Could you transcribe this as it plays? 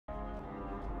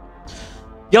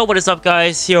Yo, what is up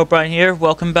guys? Hero Brian here.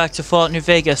 Welcome back to Fallout New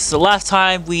Vegas. The last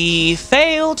time we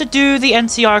failed to do the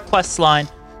NCR quest line.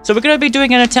 So we're going to be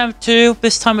doing an attempt to.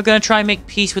 This time we're going to try and make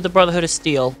peace with the Brotherhood of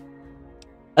Steel.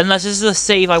 Unless this is a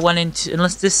save I went into,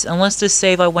 unless this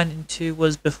save I went into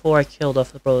was before I killed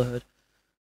off the Brotherhood.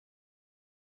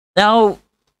 Now,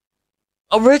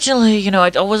 originally, you know,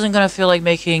 I wasn't going to feel like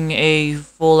making a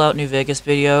Fallout New Vegas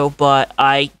video, but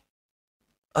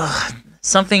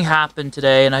something happened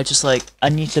today, and I just like, I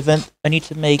need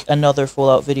to make another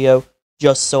Fallout video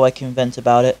just so I can vent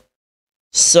about it.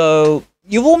 So,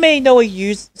 you all may know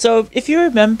so if you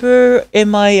remember in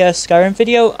my Skyrim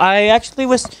video, I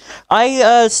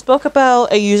spoke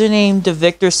about a user named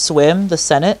Victor Swim, the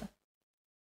Senate.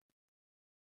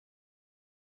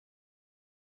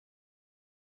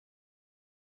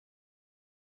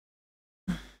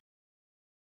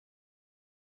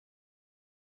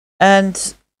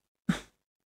 And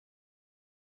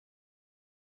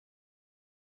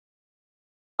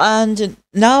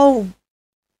now,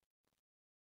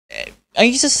 I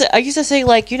used to say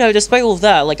like, you know, despite all of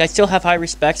that, like I still have high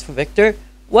respects for Victor.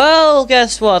 Well,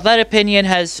 guess what? That opinion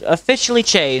has officially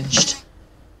changed.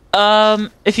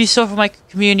 If you saw from my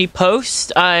community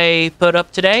post I put up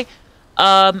today,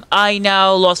 I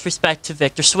now lost respect to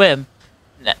Victor Swim.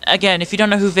 Again, if you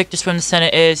don't know who Victor Swim the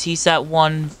Senate is, he's that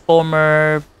one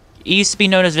former. He used to be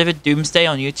known as Vivid Doomsday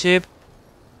on YouTube.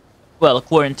 Well,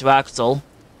 according to Axel.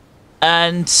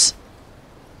 And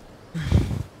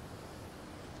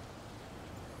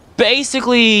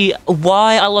basically,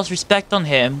 why I lost respect on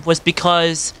him was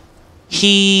because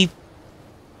he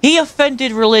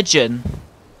offended religion.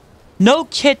 No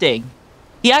kidding.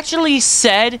 He actually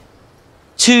said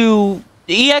to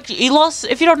he lost.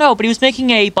 If you don't know, but he was making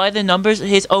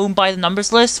his own by the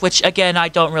numbers list, which again I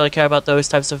don't really care about those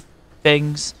types of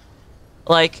things.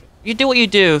 Like, you do what you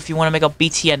do if you want to make a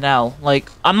BTNL. Like,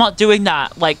 I'm not doing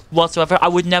that, like, whatsoever. I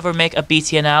would never make a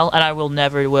BTNL, and I will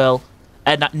never will.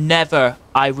 And never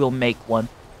I will make one.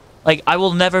 Like, I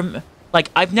will never...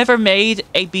 Like, I've never made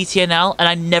a BTNL, and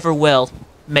I never will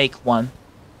make one.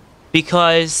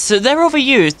 Because they're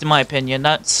overused, in my opinion.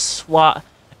 That's what...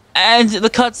 And the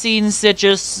cutscenes, they're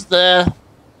just...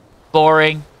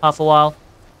 boring, half a while.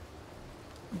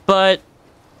 But...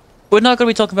 we're not going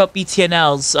to be talking about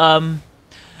BTNLs.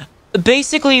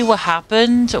 Basically, what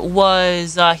happened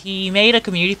was he made a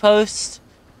community post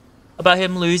about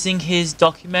him losing his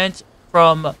document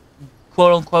from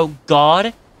quote-unquote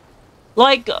God.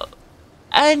 Like,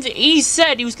 and he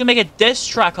said he was going to make a diss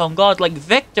track on God. Like,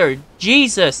 Victor,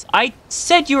 Jesus, I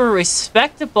said you were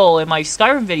respectable in my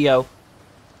Skyrim video.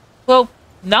 Well,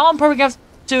 now I'm probably going to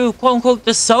have to quote-unquote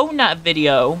disown that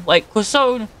video. Like,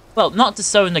 disown... Well, not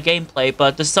disown the gameplay,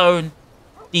 but disown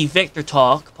the Victor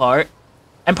talk part.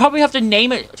 And probably have to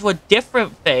name it to a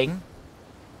different thing.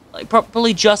 Like,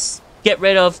 probably just get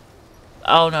rid of...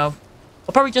 I don't know.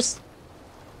 I'll probably just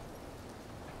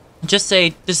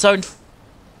say disowned...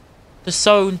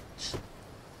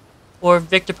 Or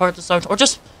Victor part disowned. Or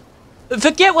just...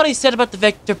 forget what I said about the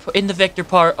Victor... in the Victor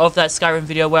part of that Skyrim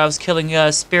video where I was killing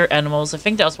spirit animals. I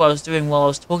think that's what I was doing while I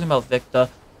was talking about Victor.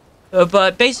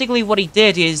 But basically what he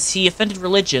did is he offended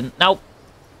religion. Now,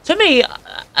 to me,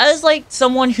 as like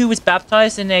someone who was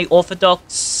baptized in a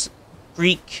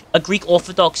Greek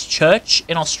Orthodox church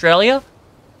in Australia,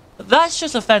 that's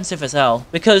just offensive as hell.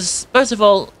 Because first of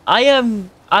all, I am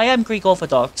Greek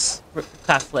Orthodox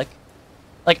Catholic.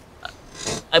 Like,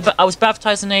 I was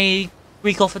baptized in a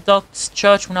Greek Orthodox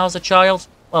church when I was a child.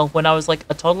 Well, when I was like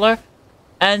a toddler,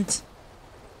 and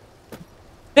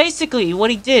basically,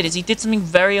 what he did is he did something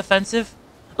very offensive.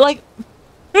 Like,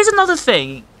 here's another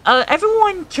thing.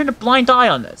 Everyone turned a blind eye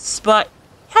on this, but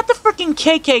he had the freaking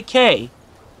KKK. If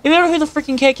you know who the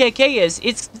freaking KKK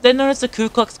is, they're known as the Ku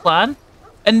Klux Klan,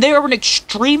 and they are an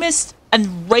extremist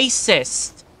and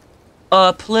racist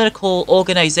political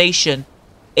organization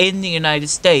in the United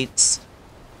States.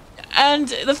 And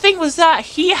the thing was that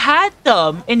he had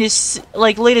them in his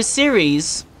like latest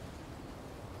series.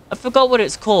 I forgot what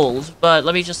it's called, but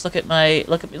let me just look at my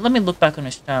let me look back on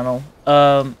his channel.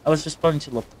 I was responding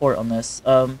to Laporte on this.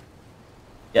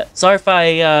 Yeah, sorry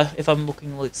if I'm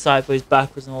looking like sideways,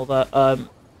 backwards, and all that. I'm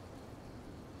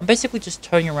basically just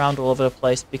turning around all over the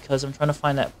place because I'm trying to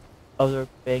find that other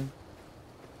thing.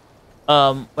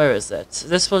 Where is it?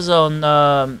 This was on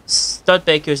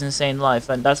Studbaker's Insane Life,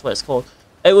 and that's what it's called.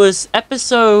 It was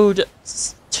episode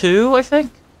 2, I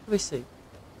think. Let me see.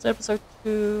 It's episode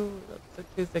 2.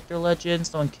 Victor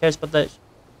Legends. No one cares about that.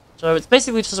 So it's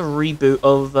basically just a reboot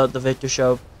of the Victor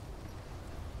show.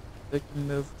 Victor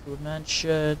moved to a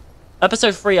mansion.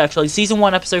 Episode 3, actually. Season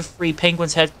 1, Episode 3,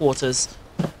 Penguin's Headquarters.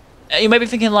 you might be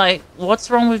thinking, like, what's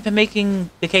wrong with making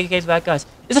the KKK bad guys?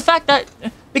 It's the fact that,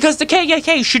 because the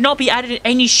KKK should not be added in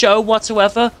any show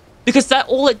whatsoever, because that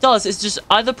all it does is just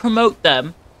either promote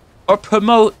them, or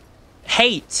promote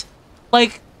hate.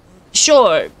 Like,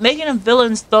 sure, making them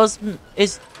villains does sound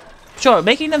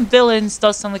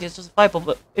like it's justifiable,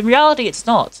 but in reality it's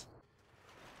not.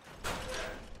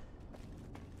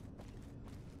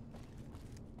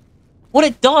 What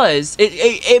it does,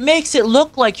 it makes it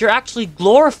look like you're actually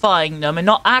glorifying them and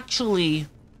not actually,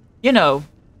 you know...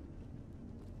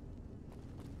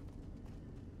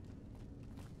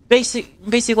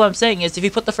 Basically what I'm saying is, if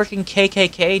you put the freaking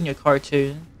KKK in your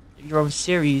cartoon, your own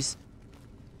series,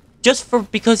 just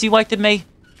because you like to make...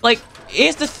 Like,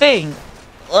 here's the thing.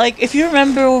 Like, if you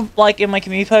remember, like, in my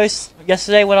community post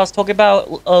yesterday when I was talking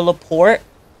about Laporte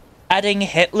adding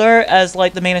Hitler as,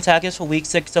 like, the main antagonist for week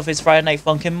 6 of his Friday Night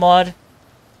Funkin' mod,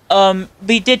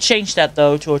 we did change that,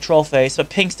 though, to a troll face, but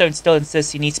Pinkstone still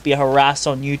insists he needs to be harassed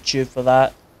on YouTube for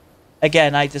that.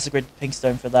 Again, I disagreed with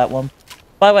Pinkstone for that one.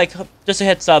 By the way, just a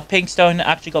heads up, Pinkstone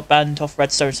actually got banned off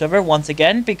Redstone server once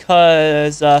again,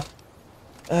 because,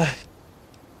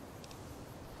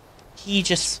 he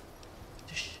just...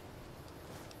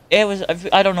 It was...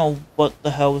 I don't know what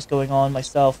the hell was going on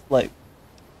myself, like...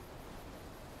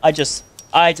 I just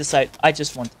wanted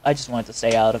to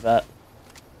stay out of that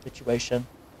situation.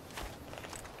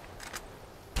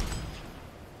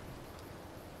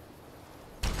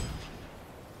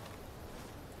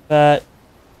 But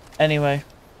anyway,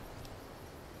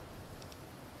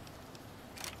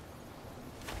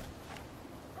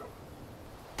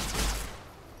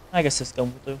 I guess this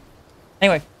gun will do.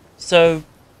 Anyway, so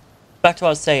back to what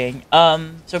I was saying.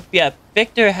 So yeah,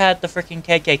 Victor had the freaking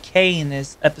KKK in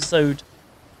his episode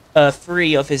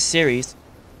 3 of his series,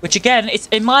 which again, it's,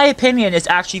 in my opinion, is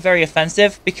actually very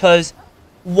offensive, because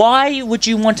why would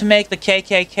you want to make the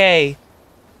KKK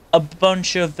a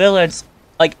bunch of villains,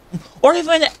 like, or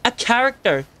even a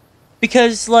character?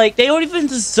 Because, like, they don't even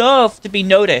deserve to be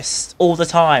noticed all the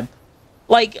time.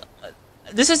 Like,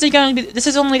 this is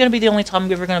only gonna be the only time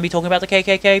we're ever gonna be talking about the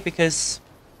KKK, because,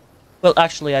 well,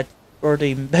 actually, I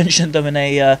already mentioned them in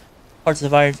a Hearts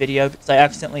of Iron video, because I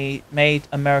accidentally made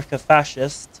America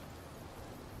fascist.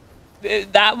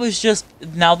 That was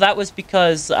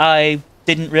because I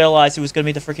didn't realize it was gonna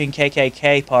be the freaking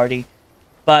KKK party.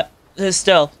 But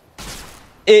still,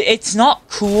 it's not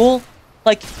cool.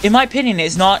 Like, in my opinion,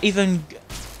 it's not even...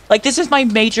 Like, this is my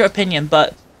major opinion,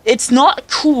 but it's not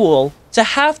cool to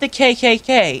have the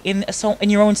KKK in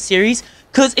your own series,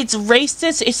 because it's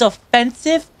racist, it's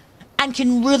offensive, and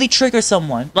can really trigger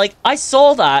someone. Like, I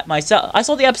saw that myself. I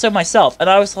saw the episode myself, and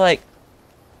I was like,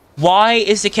 why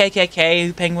is the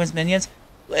KKK Penguin's minions?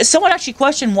 Someone actually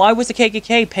questioned, why was the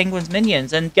KKK Penguin's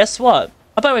minions? And guess what?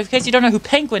 Oh, by the way, in case you don't know who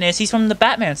Penguin is, he's from the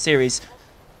Batman series.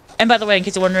 And by the way, in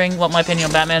case you're wondering what my opinion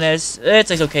on Batman is, it's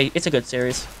okay. It's a good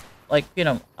series. Like, you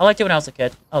know, I liked it when I was a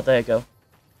kid. Oh, there you go.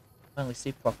 Finally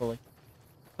see properly.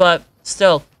 But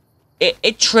still,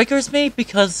 it triggers me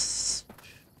because...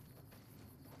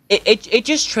 It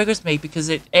just triggers me because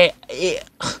it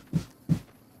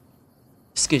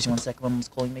Excuse me one second, my mom's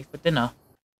calling me for dinner.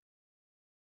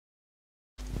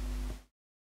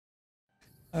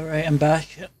 Alright, I'm back.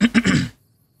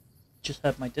 Just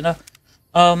had my dinner.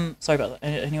 Sorry about that.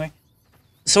 Anyway.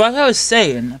 So as I was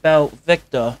saying about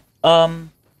Victor,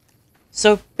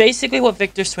 so basically what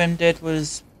Victor Swim did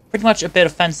was pretty much a bit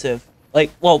offensive.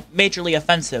 Like, well, majorly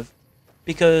offensive.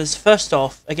 Because, first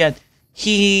off, again,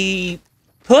 he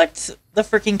put the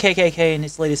freaking KKK in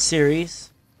his latest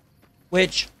series,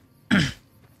 which,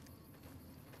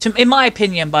 in my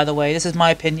opinion, by the way, this is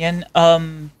my opinion,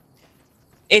 I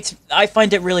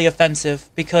find it really offensive,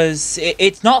 because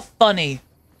it's not funny.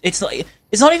 It's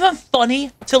not even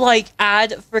funny to, like,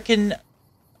 add freaking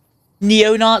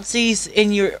neo-Nazis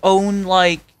in your own,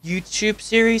 like, YouTube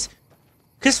series.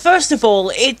 Because, first of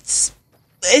all, it's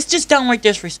just downright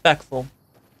disrespectful.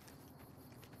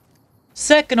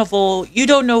 Second of all, you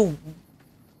don't know...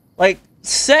 Like,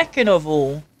 second of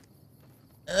all...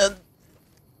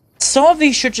 some of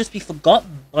these should just be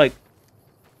forgotten. Like,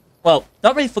 well,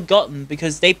 not really forgotten,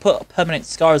 because they put permanent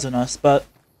scars on us, but...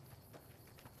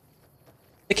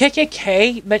 The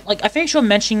KKK, like, I think sure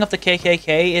mentioning of the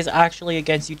KKK is actually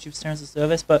against YouTube's terms of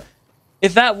service, but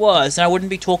if that was, then I wouldn't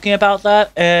be talking about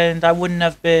that, and I wouldn't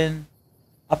have been...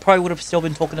 I probably would have still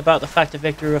been talking about the fact that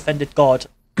Victor offended God.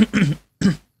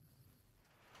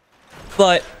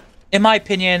 But, in my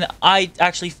opinion, I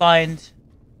actually find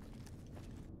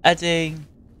adding...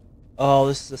 Oh,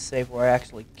 this is a save where I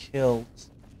actually killed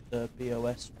the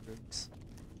BOS troops.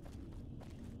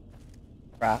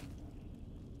 Crap.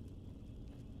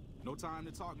 No time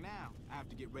to talk now. I have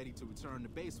to get ready to return to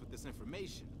base with this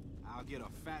information. I'll get a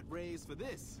fat raise for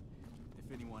this,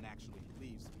 if anyone actually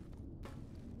believes me.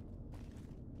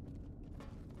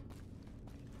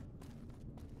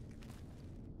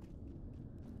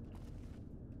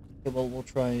 Okay, well, we'll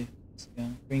try this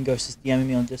again. Green Ghost is DMing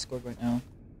me on Discord right now.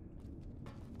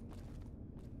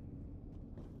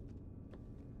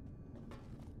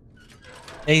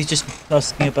 And he's just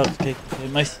asking about the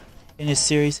in his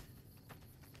series.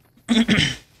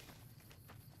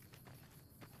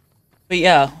 But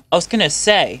yeah, I was gonna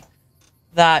say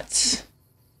that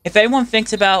if anyone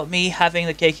thinks about me having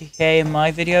the KKK in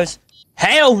my videos,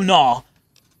 hell no!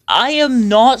 I am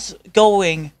not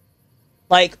going.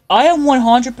 Like, I am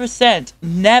 100%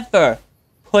 never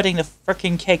putting the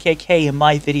freaking KKK in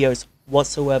my videos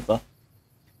whatsoever.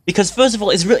 Because first of all,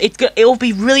 it will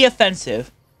be really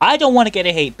offensive. I don't want to get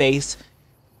a hate base.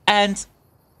 And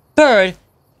third,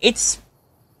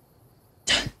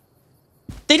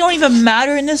 they don't even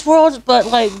matter in this world, but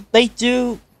like they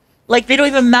do, like they don't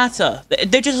even matter.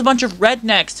 They're just a bunch of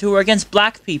rednecks who are against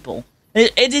black people.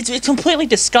 It's completely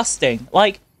disgusting.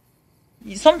 Like,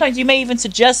 sometimes you may even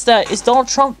suggest that, is Donald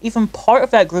Trump even part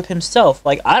of that group himself?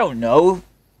 Like, I don't know.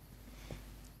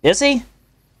 Is he?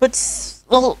 But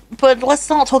let's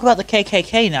not talk about the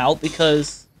KKK now,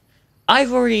 because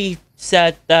I've already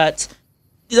said that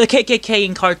the KKK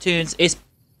in cartoons is,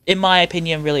 in my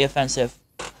opinion, really offensive.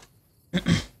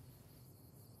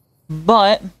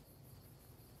 But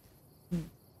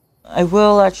I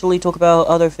will actually talk about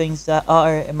other things that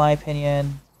are, in my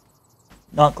opinion,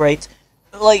 not great.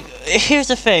 Like, here's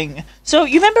the thing. So,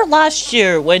 you remember last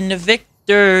year when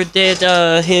Victor did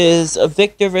his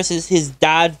Victor versus his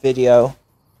dad video?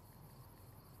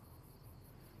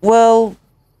 Well,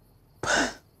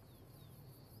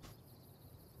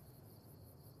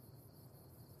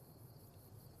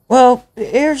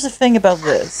 here's the thing about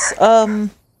this.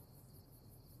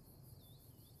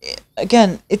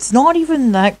 Again, it's not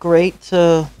even that great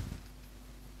to,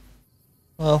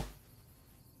 well,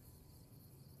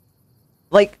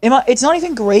 like, it's not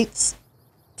even great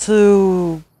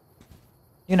to,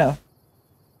 you know,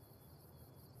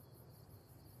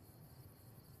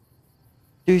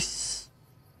 do,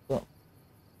 well,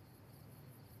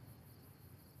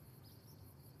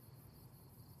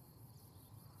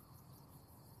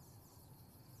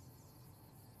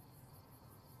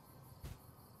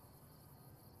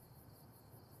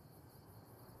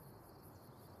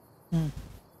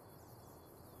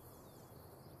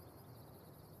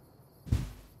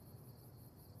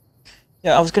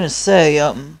 yeah, I was gonna say,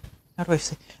 how do I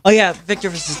say? Oh yeah, Victor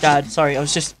versus Dad. Sorry, I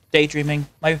was just daydreaming.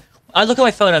 I look at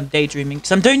my phone, I'm daydreaming,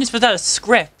 because I'm doing this without a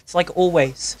script, like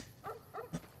always.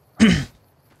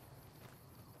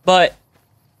 But,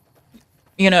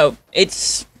 you know,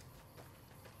 it's...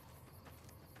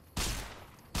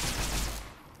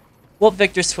 What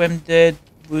Victor Swim did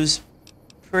was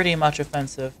pretty much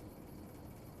offensive.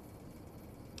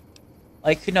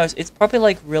 Like, who knows, it's probably,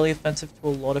 like, really offensive to a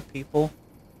lot of people.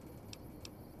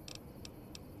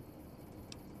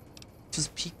 Because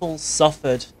people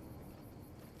suffered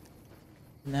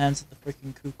in the hands of the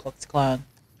freaking Ku Klux Klan.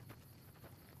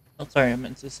 Oh, sorry, I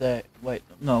meant to say... Wait,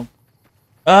 no.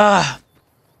 Again,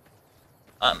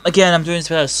 I'm doing this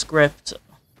without a script.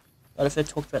 But if I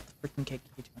talked about the freaking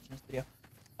KKK too much in this video.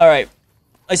 Alright.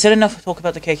 I said enough to talk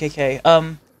about the KKK.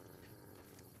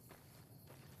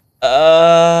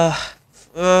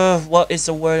 What is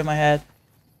the word in my head?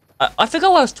 I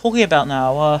forgot what I was talking about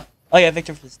now. Oh yeah,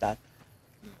 Victor versus Dad.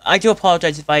 I do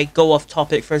apologize if I go off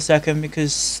topic for a second,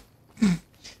 because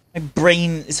my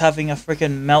brain is having a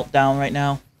freaking meltdown right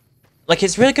now. Like,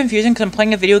 it's really confusing because I'm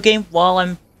playing a video game while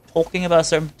I'm talking about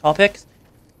certain topics.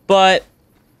 But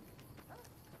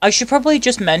I should probably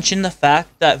just mention the fact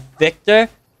that Victor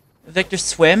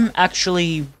Swim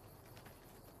actually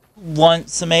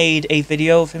once made a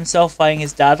video of himself fighting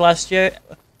his dad last year.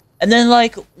 And then,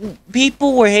 like,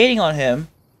 people were hating on him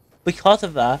because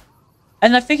of that.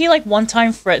 And I think he, like, one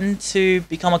time threatened to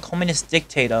become a communist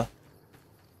dictator.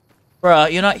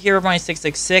 Bruh, you're not Hero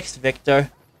 666,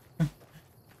 Victor.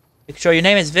 Like, sure, your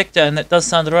name is Victor, and it does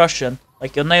sound Russian.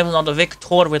 Like, your name is not a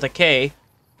Victor with a K.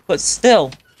 But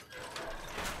still,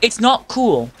 it's not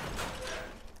cool.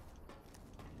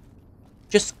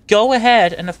 Just go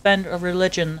ahead and offend a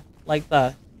religion like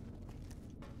that.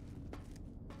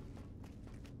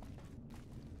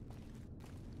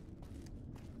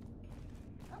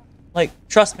 Like,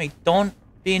 trust me, don't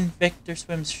be in Victor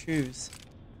Swim's shoes.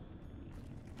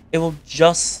 It will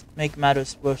just make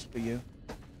matters worse for you.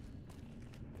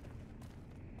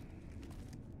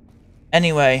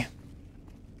 Anyway.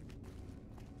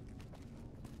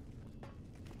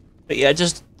 But yeah,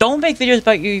 just don't make videos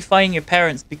about you fighting your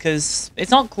parents because it's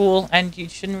not cool and you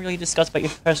shouldn't really discuss about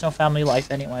your personal family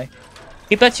life anyway.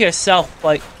 Keep that to yourself,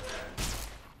 like,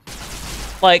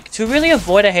 to really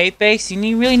avoid a hate base,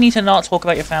 you really need to not talk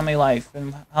about your family life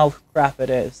and how crap it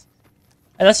is.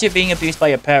 Unless you're being abused by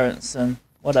your parents and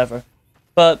whatever.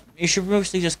 But you should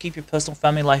mostly just keep your personal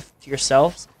family life to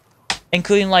yourselves.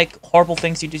 Including, like, horrible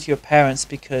things you do to your parents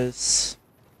because...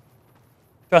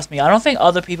 Trust me, I don't think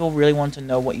other people really want to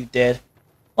know what you did.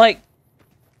 Like,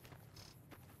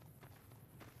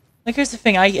 here's the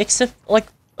thing,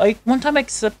 one time I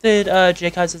accepted,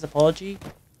 J-Kai's apology.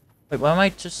 Wait, why am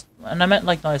I just... And I meant,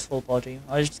 like, not his full apology.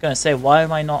 I was just gonna say, why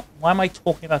am I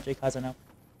talking about J-Kai's now?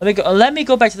 Let me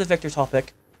go back to the Victor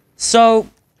topic. So...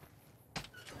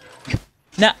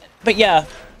 Now, but yeah.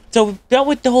 So, dealt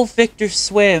with the whole Victor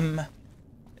Swim...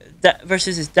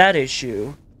 versus his dad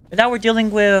issue. And now we're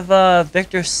dealing with,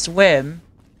 Victor Swim...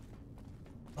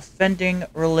 offending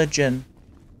religion.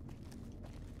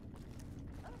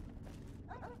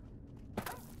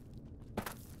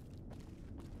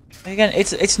 Again,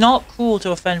 it's not cool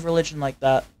to offend religion like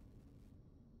that.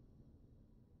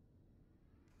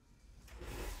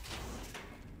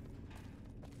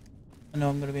 I know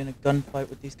I'm gonna be in a gunfight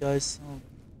with these guys. Oh,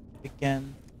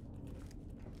 again.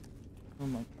 Oh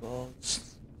my god.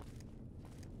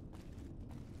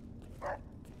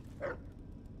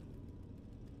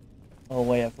 Oh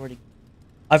wait,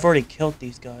 I've already killed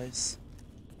these guys.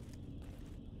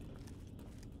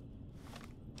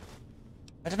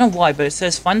 I don't know why, but it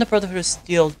says find the Brotherhood of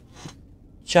Steel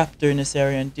chapter in this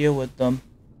area and deal with them.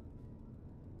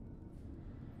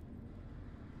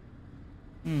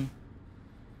 Hmm.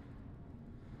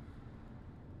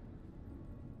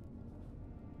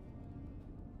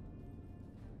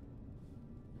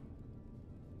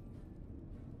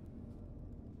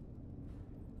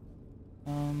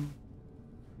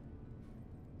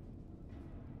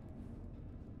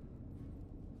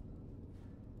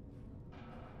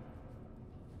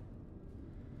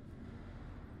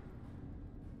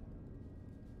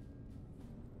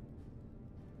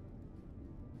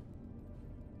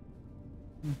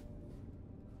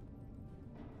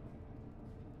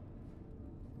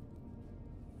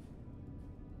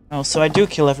 Oh, so I do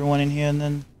kill everyone in here and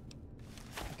then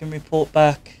I can report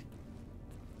back.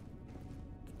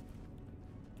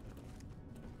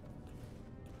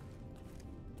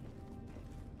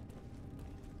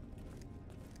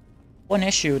 One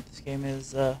issue with this game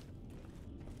is, oh.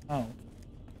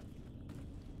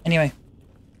 Anyway.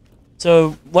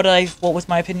 So, what was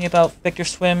my opinion about Victor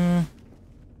Swim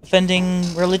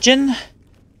offending religion?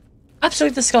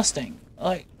 Absolutely disgusting.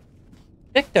 Like,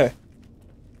 Victor.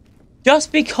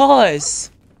 Just because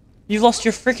you lost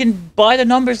your freaking by the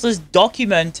numbers list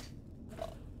document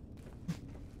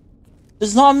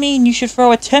does not mean you should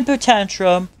throw a temper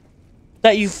tantrum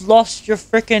that you've lost your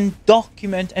freaking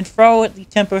document and throw the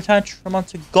temper tantrum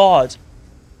onto God.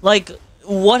 Like,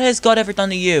 what has God ever done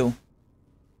to you?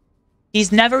 He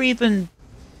doesn't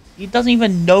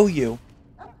even know you.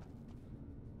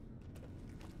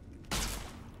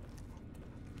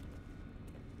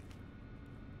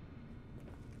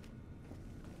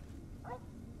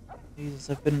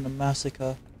 Jesus, I've been in a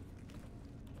massacre.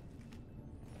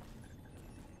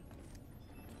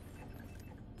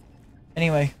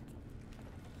 Anyway.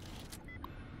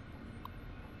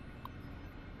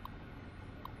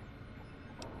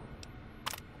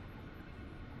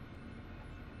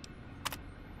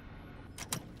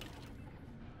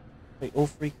 Wait, all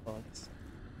 3 cards.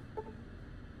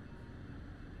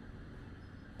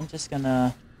 I'm just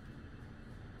gonna...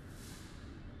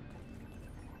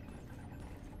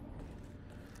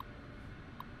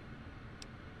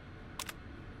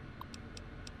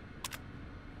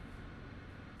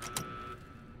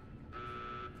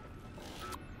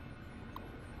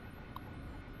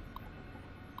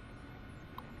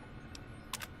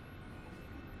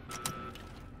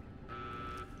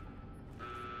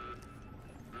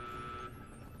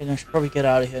 I should probably get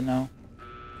out of here now.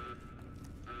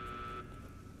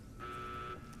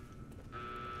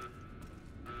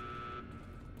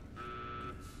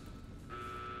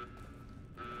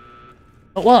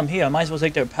 But while I'm here, I might as well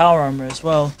take their power armor as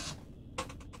well.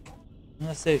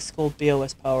 Unless it's called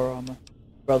BOS power armor.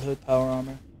 Brotherhood power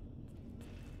armor.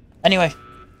 Anyway.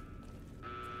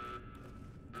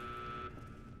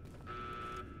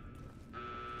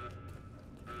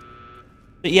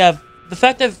 But yeah, the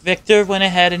fact that Victor went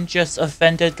ahead and just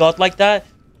offended God like that,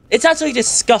 it's absolutely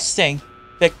disgusting,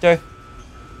 Victor.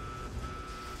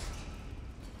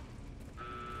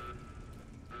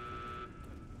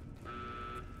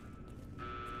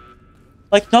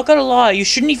 Like, not gonna lie, you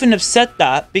shouldn't even have said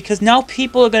that, because now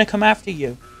people are gonna come after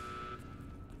you.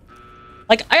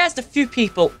 Like, I asked a few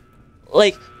people,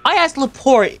 like, I asked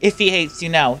Laporte if he hates you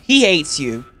now. He hates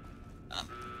you.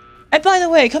 And by the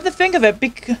way, come to think of it,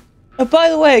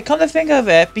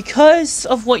 because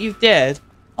of what you did,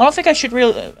 I don't think I should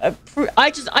really,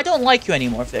 I don't like you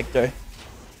anymore, Victor.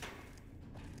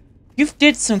 You've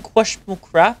did some questionable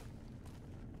crap.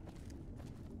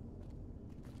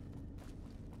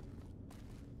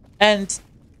 And,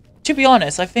 to be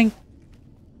honest, I think...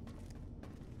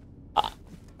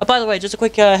 by the way, just a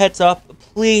quick heads up.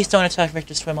 Please don't attack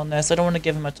Victor Swim on this. I don't want to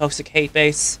give him a toxic hate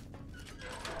base.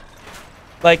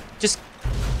 Like, just...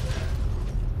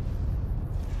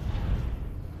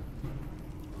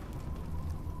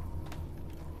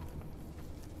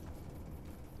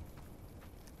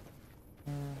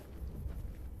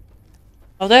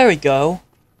 Oh, there we go.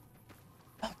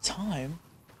 About time.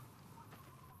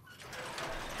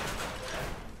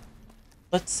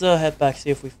 Let's head back, see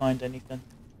if we find anything.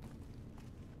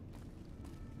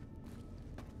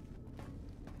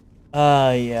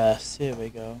 Ah, yes, here we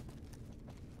go.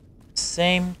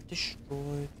 Same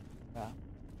destroyed crap.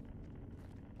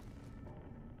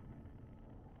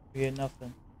 We get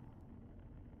nothing.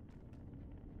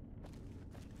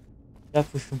 Yep,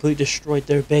 we've completely destroyed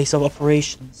their base of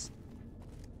operations.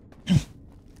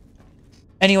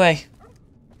 Anyway.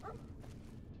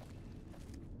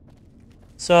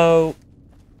 So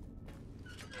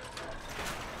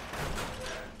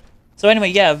anyway,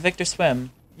 yeah, Victor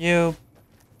Swim, you...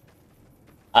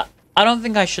 I don't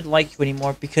think I should like you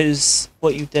anymore because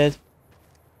what you did.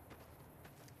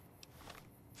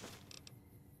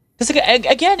 Because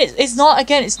again, it's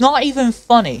not even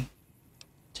funny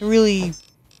to really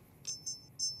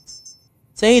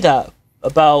say that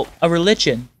about a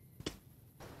religion.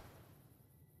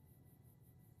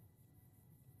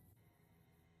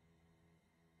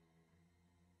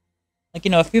 Like,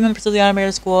 you know, a few members of the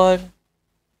animator squad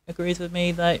agrees with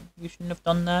me that you shouldn't have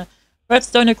done that.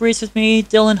 Redstone agrees with me.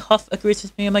 Dylan Huff agrees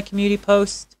with me on my community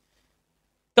post.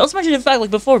 I also mentioned, in fact,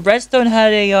 like before, Redstone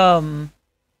had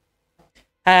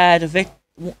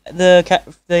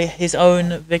his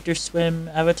own Victor Swim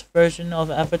avatar version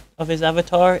of his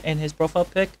avatar in his profile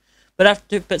pic.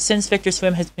 But since Victor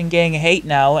Swim has been getting hate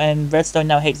now, and Redstone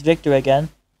now hates Victor again,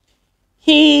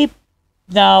 he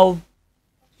got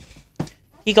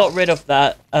rid of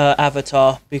that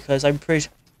avatar because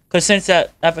since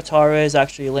that avatar is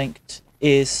actually linked,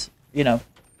 is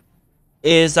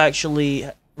actually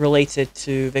related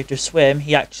to Victor Swim,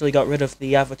 he actually got rid of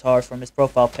the avatar from his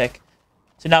profile pic.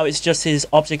 So now it's just his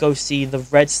Object OC,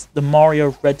 the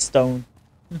Mario Redstone.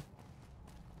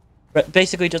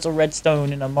 Basically just a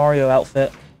Redstone in a Mario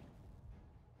outfit.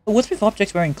 But what's with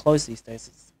objects wearing clothes these days?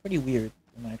 It's pretty weird,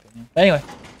 in my opinion. But anyway.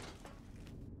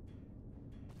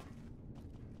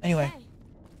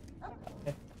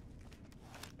 Okay.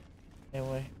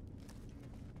 Anyway.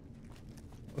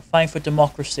 We're fighting for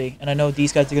democracy, and I know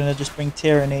these guys are gonna just bring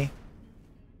tyranny.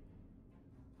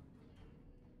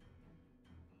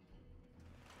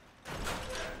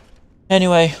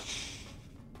 Anyway.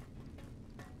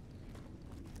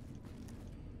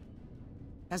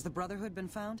 Has the Brotherhood been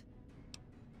found?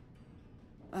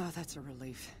 Oh, that's a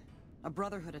relief. A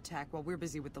Brotherhood attack while we're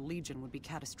busy with the Legion would be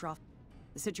catastrophic.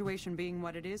 The situation being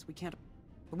what it is, we can't...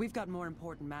 But we've got more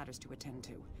important matters to attend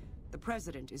to. The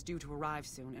President is due to arrive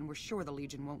soon, and we're sure the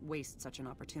Legion won't waste such an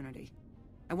opportunity.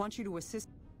 I want you to assist...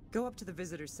 Go up to the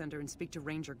Visitors Center and speak to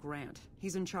Ranger Grant.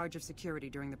 He's in charge of security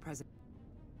during the President...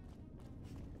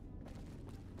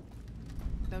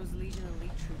 Those Legion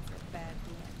elite troops are bad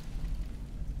blood.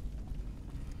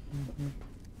 Mm-hmm.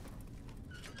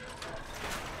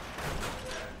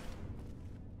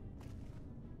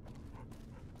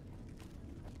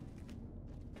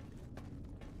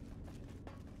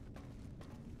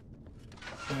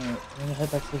 Alright, we're gonna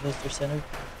head back to the Visitor Center.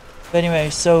 But anyway,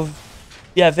 so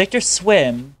yeah, Victor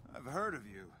Swim. I've heard of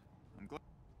you. I'm glad.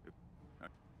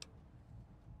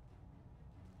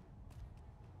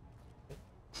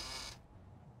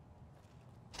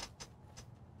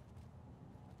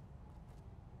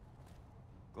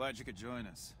 Glad you could join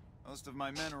us. Most of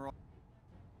my men are all...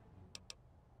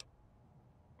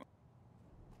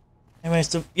 Anyway,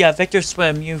 so yeah, Victor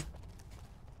Swim, you've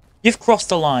crossed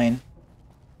the line.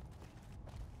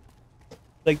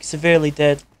 Like, severely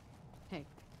dead. Hey.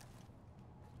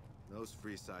 Those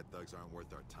Freeside thugs aren't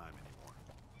worth our time anymore.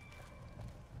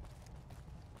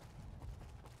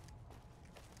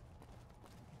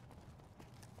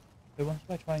 Wait, once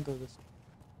I try and go this way?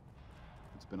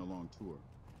 It's been a long tour.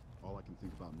 All I can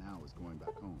think about now is going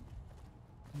back home.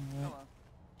 Alright.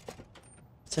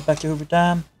 Let's head back to Hoover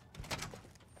Dam.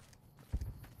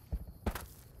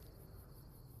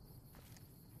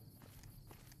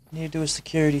 Need to do a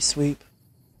security sweep.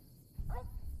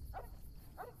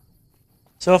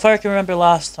 So if I can remember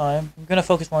last time, I'm gonna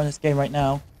focus more on this game right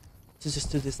now. To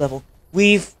just do this level.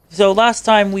 So last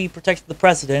time we protected the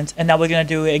president, and now we're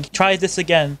gonna try this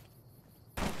again.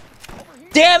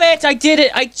 Damn it! I did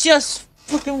it! I just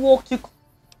fucking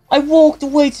I walked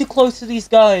way too close to these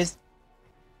guys.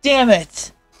 Damn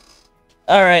it!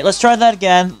 Alright, let's try that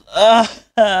again.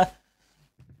 Alright,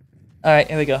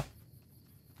 here we go.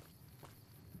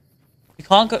 We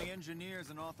can't go. Only engineers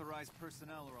and authorized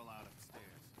personnel are allowed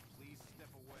upstairs. Please step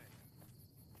away.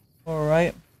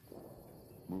 Alright.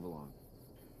 Move along.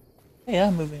 Yeah,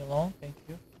 I'm moving along, thank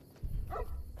you.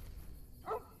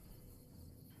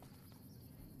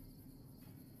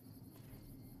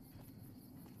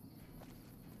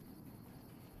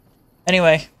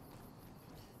 Anyway.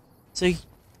 So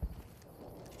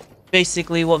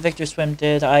basically what Victor Swim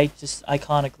did, I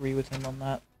can't agree with him on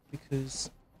that because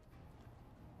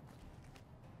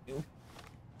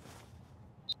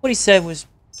what he said was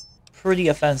pretty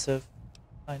offensive,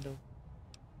 kind of.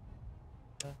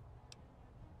 Yeah.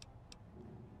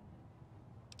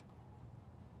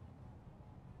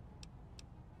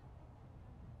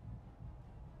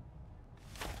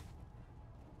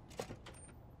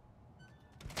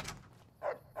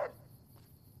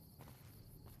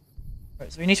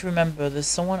 Right, so we need to remember there's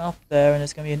someone up there and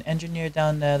there's going to be an engineer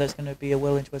down there that's going to be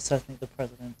willing to assassinate the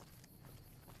president.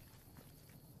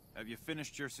 Have you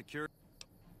finished your security?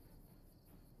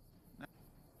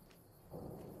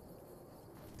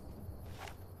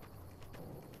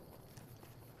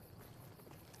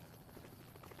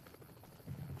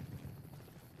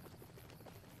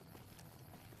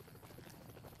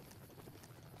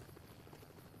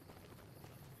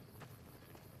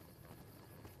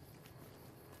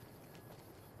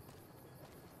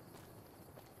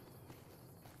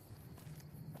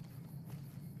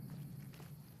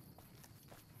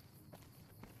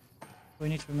 We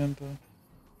need to remember.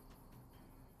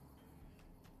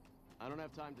 I don't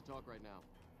have time to talk right now.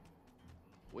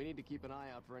 We need to keep an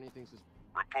eye out for anything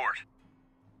Report.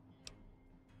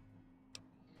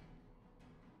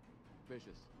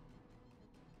 suspicious.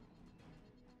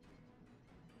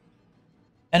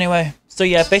 Anyway, so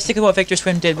yeah, basically what Victor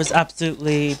Swim did was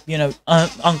absolutely, you know,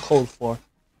 uncalled for.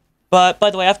 But by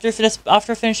the way, after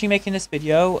finishing making this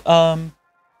video,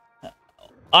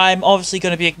 I'm obviously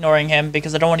going to be ignoring him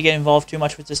because I don't want to get involved too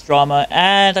much with this drama,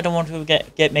 and I don't want to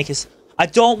I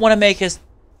don't want to make his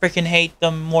freaking hate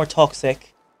them more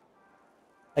toxic.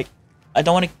 Like, I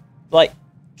don't want to, like,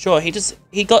 sure, he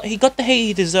got the hate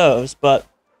he deserves, but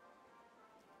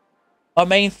my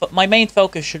main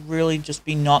focus should really just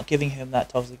be not giving him that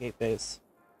toxic hate base.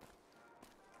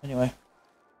 Anyway,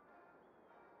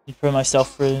 I put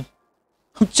myself through.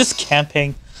 I'm just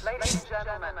camping. Ladies and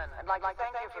gentlemen, I'd like to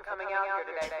thank you for coming out here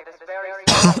today for this very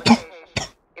special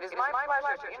occasion. It is my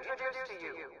pleasure to introduce to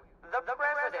you the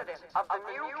President of the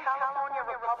new California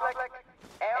Republic,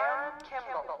 Aaron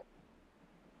Kimball.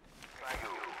 Thank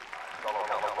you, fellow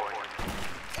Californians,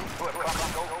 who have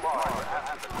come so far to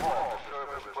answer the call to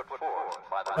service put forth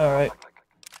by the Alright. Republic.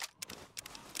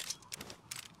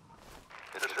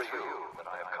 It is for you that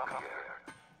I have come here,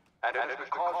 and it is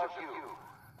because of you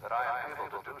that I am able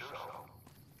to do so.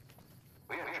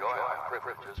 We enjoy our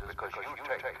privileges because you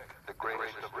take the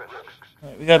greatest of risks.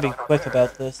 Right, we gotta be quick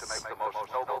about this. To make the most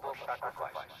noble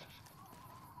sacrifices.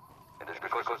 It is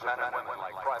because of men and women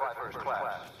like Private First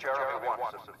Class, Jeremy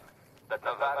Watson, that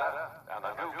Nevada and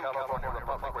the new California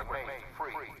Republic remain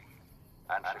free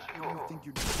and secure.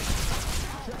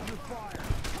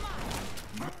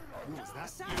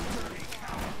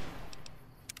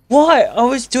 What? I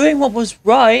was doing what was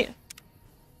right.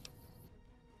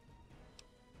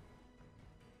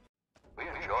 We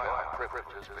enjoy our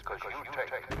privileges because you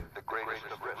take the greatest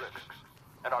of risks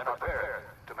and are prepared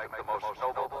to make the most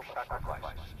noble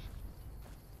sacrifices.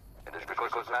 It is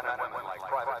because of men and women like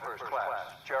Private First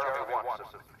Class, Jeremy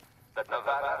Watson, that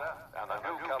Nevada and the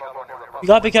new California Republic. You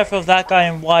gotta be careful of that guy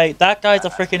in white. That guy's a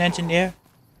freaking engineer.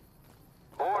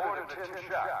 Born in a tin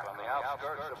shack on the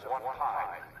outskirts of one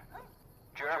pine,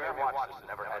 Jeremy Watson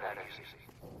never had it easy.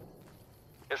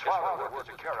 His father worked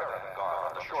as a caravan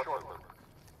guard on the short loop,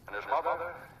 and his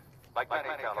mother, like many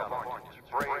Californians,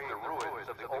 braved the ruins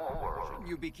of the old world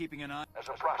You be keeping an eye. as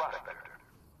a prospector.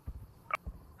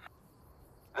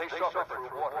 They suffered through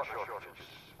water shortages,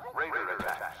 raider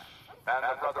attacks, and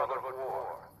the Brotherhood of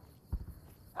War.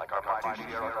 Like our mighty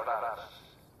Sierra Nevadas,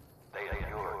 they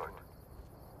endured.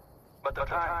 But the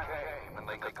time came when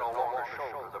they could no longer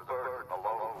shoulder the burden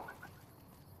alone.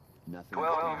 Nothing.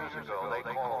 12 years ago, they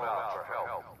called out for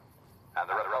help, and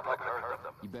the Republic heard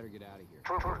them. You better get out of here.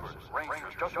 Troopers,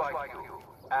 rangers, just like you,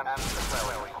 Answer the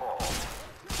clarion call.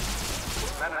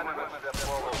 Men and women step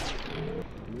forward.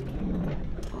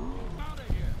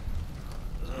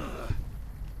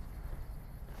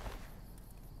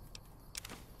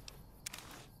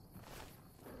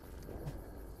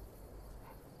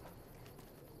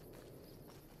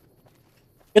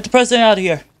 Get the president out of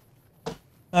here.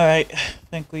 Alright, I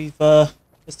think we've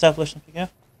established something here.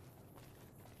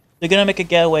 They're gonna make a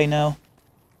getaway now.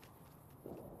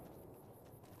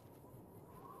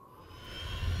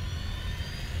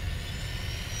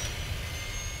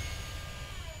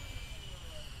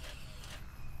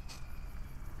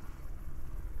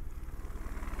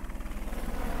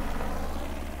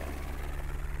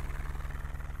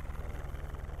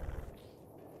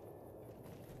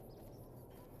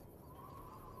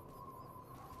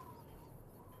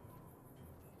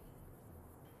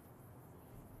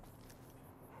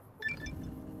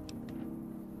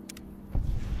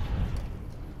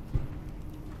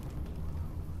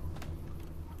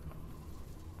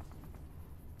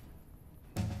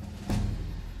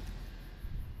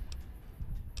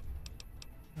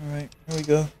 Alright, here we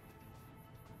go.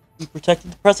 We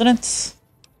protected the president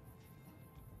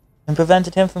and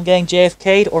prevented him from getting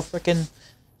JFK'd or frickin',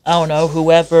 I don't know,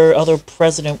 whoever other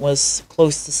president was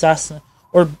close to assassin,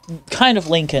 or kind of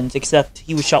Lincoln's, except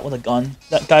he was shot with a gun.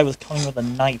 That guy was coming with a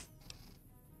knife.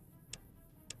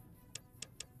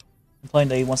 Complaining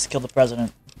that he wants to kill the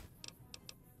president.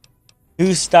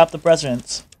 Who stopped the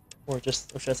president? Or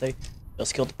should I say,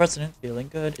 just killed the president, feeling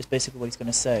good, is basically what he's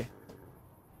gonna say.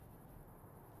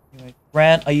 Anyway,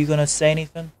 Grant, are you gonna say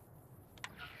anything?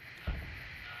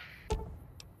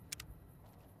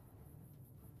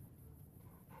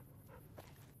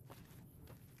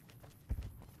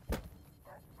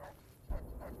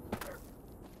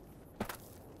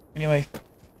 Anyway,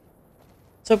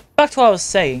 so back to what I was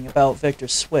saying about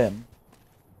Victor's swim.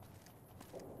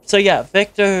 So yeah,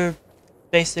 Victor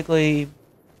basically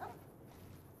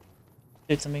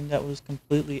did something that was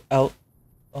completely out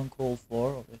uncalled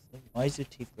for, obviously. Why is your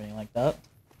teeth grinning like that?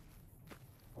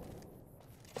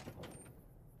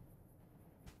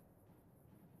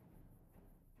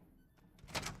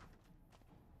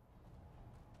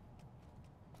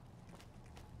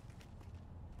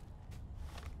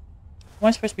 Who am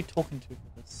I supposed to be talking to for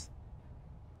this?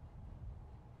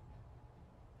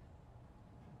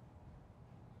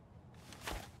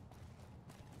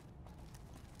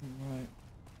 Right.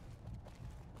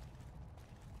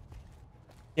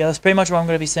 Yeah, that's pretty much what I'm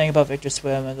going to be saying about Victor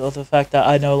Swim, and the fact that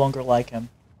I no longer like him.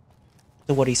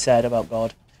 To what he said about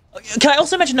God. Can I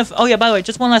also mention oh yeah, by the way,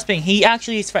 just one last thing. He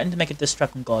actually threatened to make a diss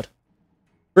track on God.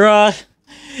 Bruh.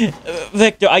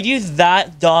 Victor, are you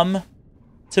that dumb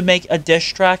to make a diss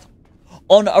track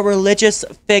on a religious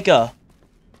figure?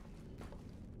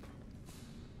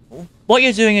 What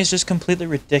you're doing is just completely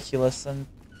ridiculous, and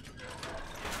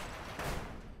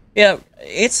yeah,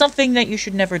 it's something that you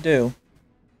should never do.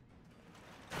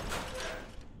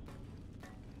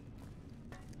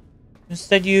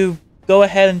 Instead, you go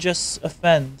ahead and just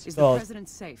offend Is God. the president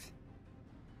safe?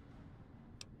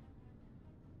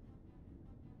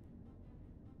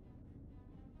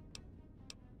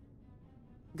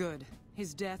 Good.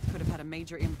 His death could have had a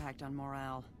major impact on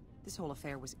morale. This whole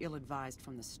affair was ill-advised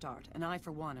from the start, and I,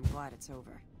 for one, am glad it's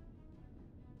over.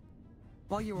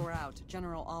 While you were out,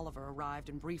 General Oliver arrived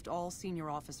and briefed all senior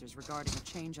officers regarding a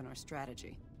change in our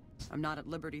strategy. I'm not at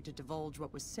liberty to divulge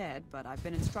what was said, but I've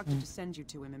been instructed to send you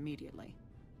to him immediately.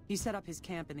 He set up his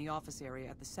camp in the office area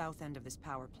at the south end of this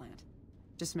power plant.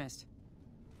 Dismissed.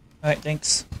 Alright,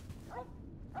 thanks.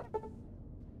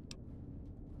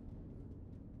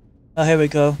 Oh, here we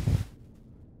go.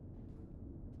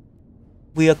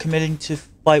 We are committing to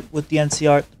fight with the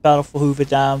NCR at the battle for Hoover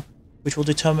Dam, which will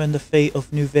determine the fate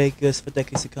of New Vegas for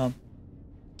decades to come.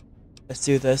 Let's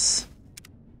do this.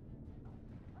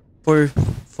 For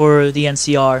the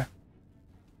NCR.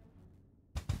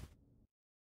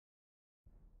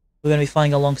 We're going to be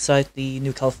fighting alongside the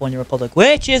New California Republic,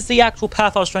 which is the actual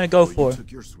path I was trying to go for. You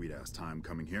took your sweet ass time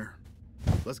coming here.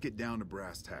 Let's get down to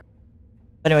brass tacks.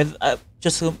 Anyway,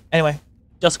 just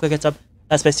a quick heads up.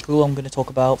 That's basically what I'm going to talk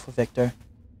about for Victor.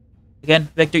 Again,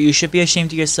 Victor, you should be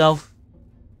ashamed of yourself.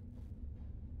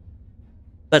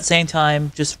 But at the same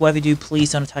time, just whatever you do,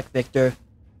 please don't attack Victor.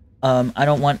 I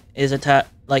don't want his attack.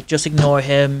 Like, just ignore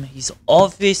him. He's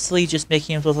obviously just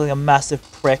making him look like a massive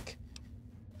prick.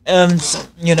 And,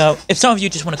 you know, if some of you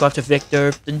just want to go after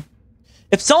Victor, then...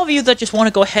 If some of you that just want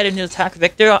to go ahead and attack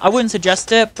Victor, I wouldn't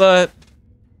suggest it, but...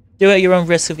 do it at your own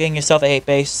risk of getting yourself a hate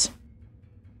base.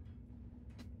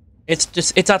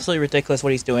 It's absolutely ridiculous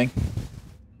what he's doing.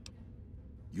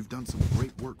 You've done some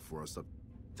great work for us up.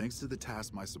 Thanks to the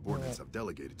task my subordinates have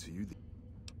delegated to you,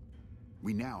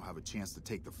 we now have a chance to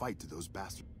take the fight to those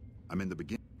bastards. I'm in the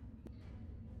beginning.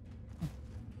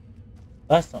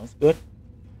 That sounds good.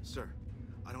 Sir,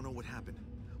 I don't know what happened.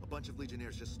 A bunch of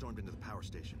Legionnaires just stormed into the power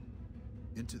station.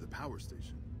 Into the power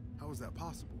station? How is that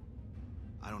possible?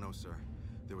 I don't know, sir.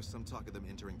 There was some talk of them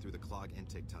entering through the clog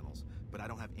intake tunnels, but I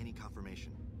don't have any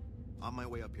confirmation. On my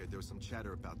way up here, there was some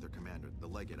chatter about their commander, the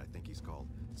Legate, I think he's called,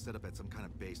 set up at some kind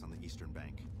of base on the eastern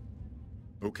bank.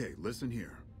 Okay, listen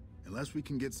here. Unless we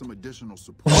can get some additional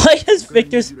support. Why has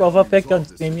Victor's profile pic on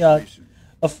StreamYard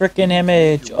a freaking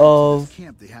image of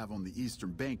camp they have on the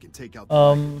eastern bank and take out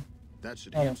the that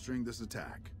should hamstring this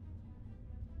attack.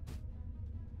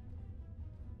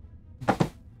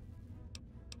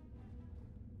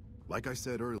 Like I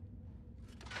said earlier.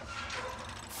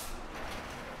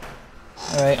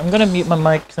 Alright, I'm gonna mute my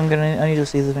mic because I need to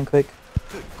see something quick.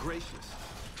 Good gracious.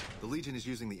 The Legion is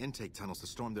using the intake tunnels to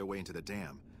storm their way into the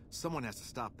dam. Someone has to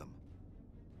stop them.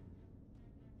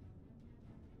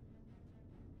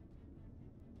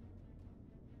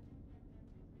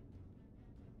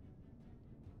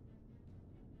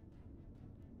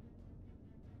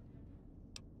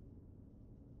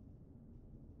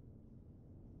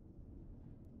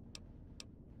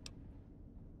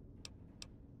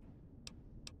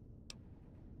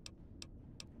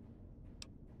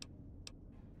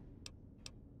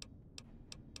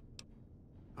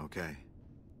 Okay.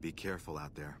 Be careful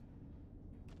out there.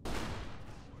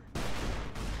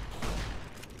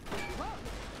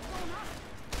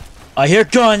 I hear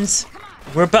guns!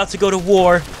 We're about to go to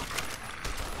war.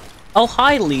 Oh,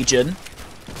 hi, Legion.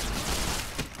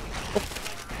 Oh,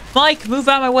 Mike, move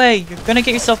out of my way! You're gonna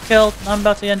get yourself killed, and I'm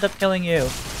about to end up killing you.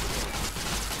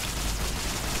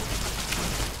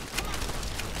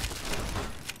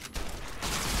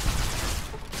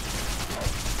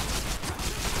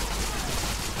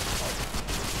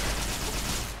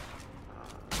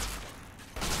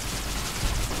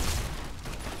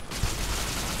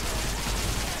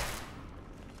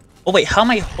 Oh wait, how am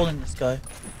I holding this guy?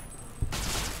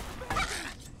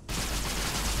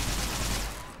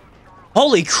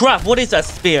 Holy crap, what is that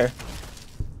spear?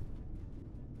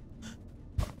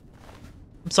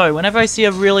 I'm sorry, whenever I see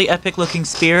a really epic looking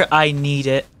spear, I need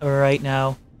it right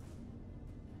now.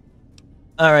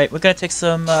 Alright, we're gonna take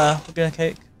some, we're gonna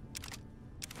take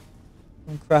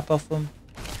some crap off them.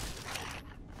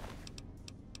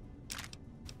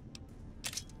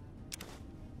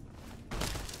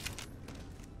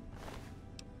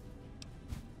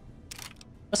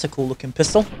 That's a cool looking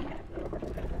pistol.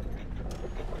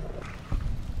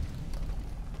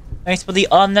 Thanks for the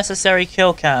unnecessary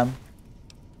kill cam.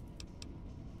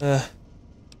 Rest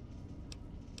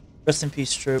in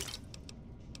peace, troop.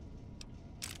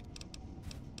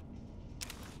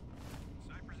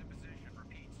 Snipers in position.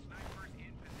 Repeat, snipers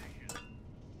in position.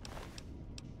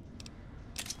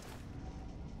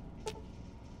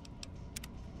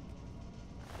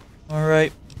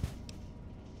 Alright.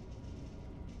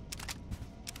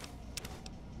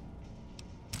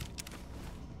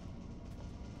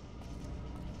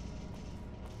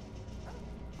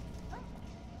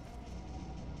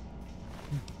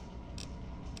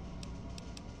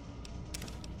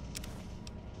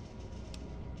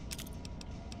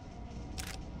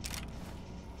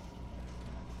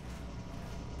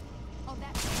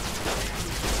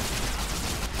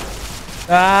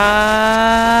 Ah!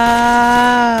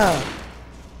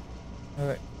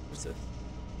 Alright, what's this?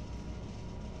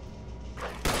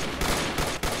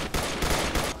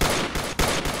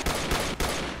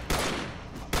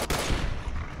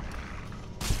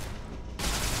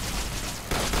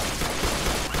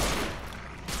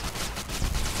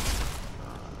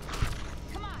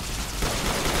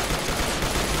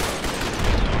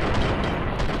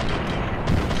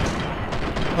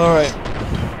 Alright.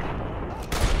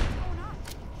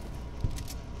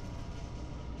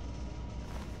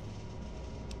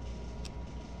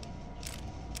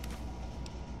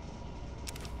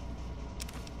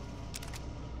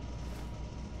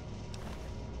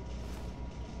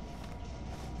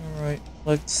 Alright,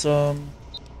 let's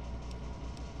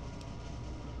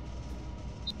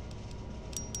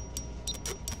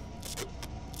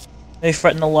they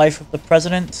threaten the life of the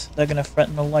president, they're gonna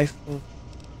threaten the life of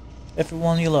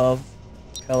everyone you love,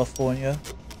 California.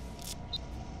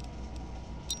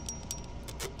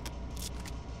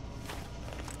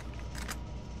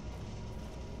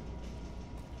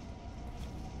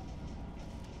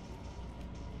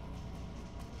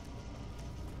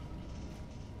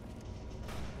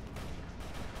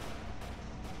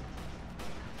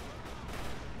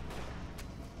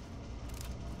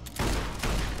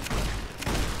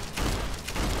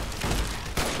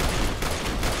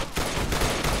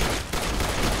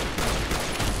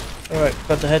 Alright,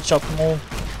 got the headshot them all.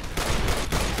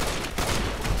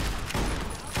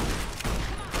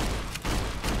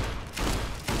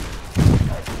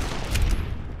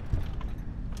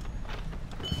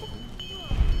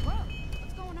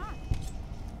 What's going on?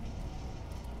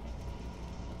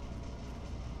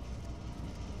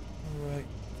 Alright.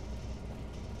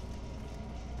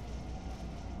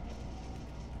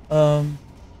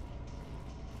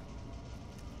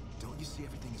 Don't you see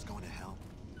everything is going to hell?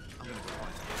 I'm gonna go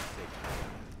find some safe.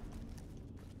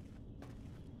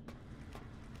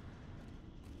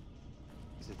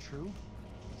 Is it true?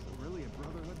 Is there really a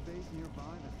Brotherhood base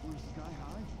nearby that flew sky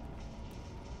high?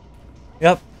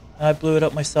 Yep, I blew it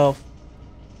up myself.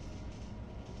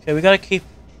 Okay, we gotta keep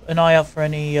an eye out for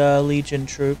any Legion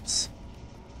troops.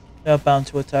 They're bound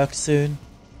to attack soon.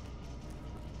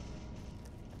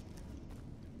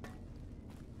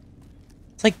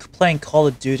 It's like playing Call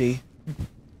of Duty.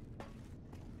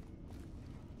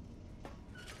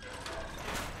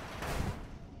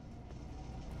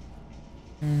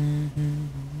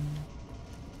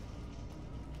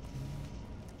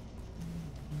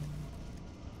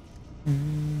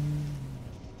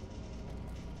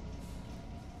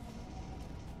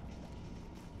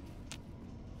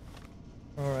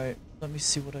 Alright, let me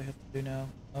see what I have to do now.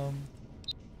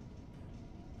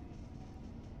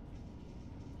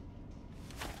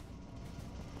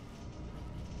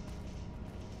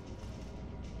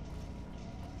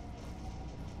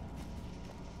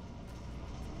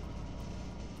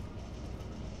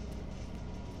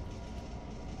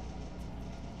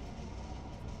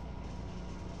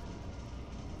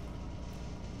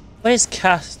 What is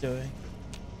Cass doing?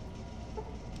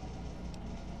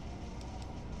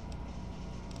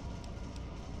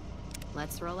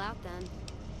 Let's roll out then.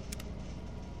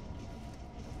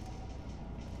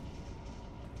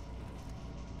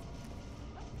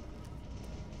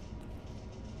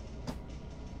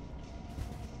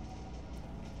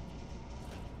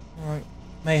 Alright,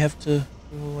 may have to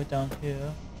go all the way down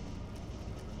here.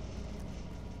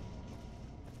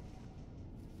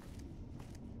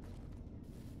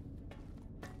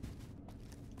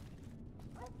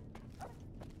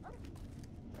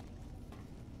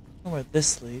 I don't know where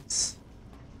this leads.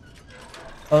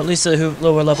 Or at least the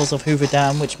lower levels of Hoover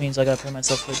Dam, which means I gotta prepare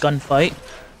myself for a gunfight.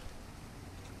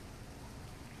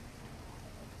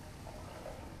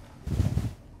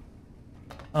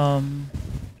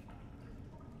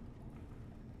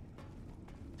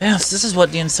 Yeah, so this is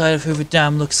what the inside of Hoover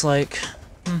Dam looks like.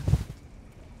 Well,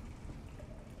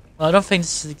 I don't think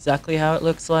this is exactly how it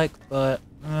looks like, but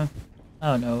I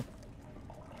don't know.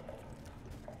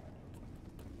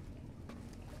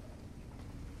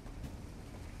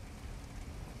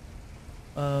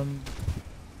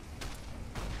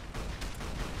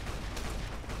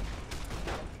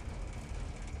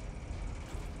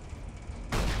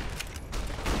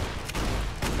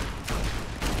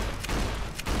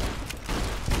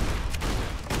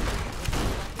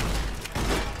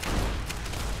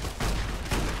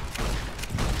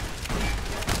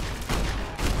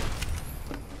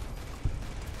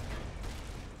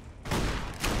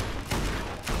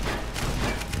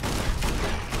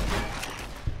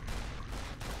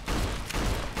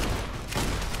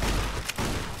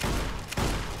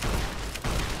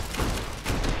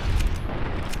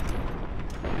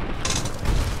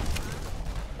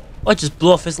 I just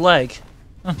blew off his leg.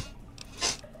 Huh.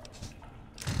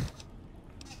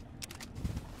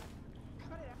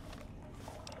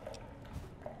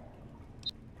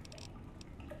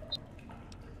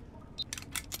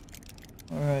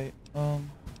 Alright,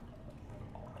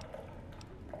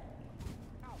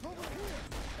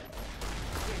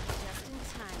 Just in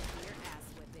time for your ass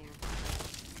whipping.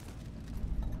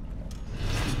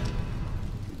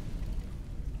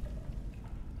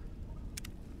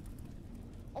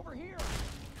 Over here.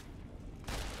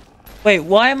 Wait,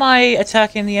 why am I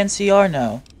attacking the NCR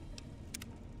now?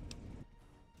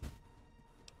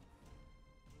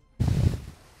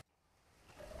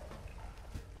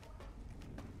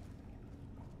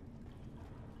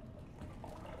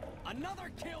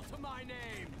 Another kill to my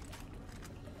name.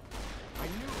 I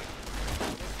knew it.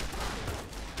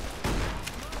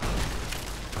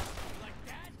 Like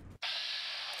that?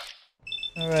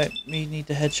 Alright, we need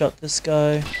to headshot this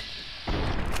guy.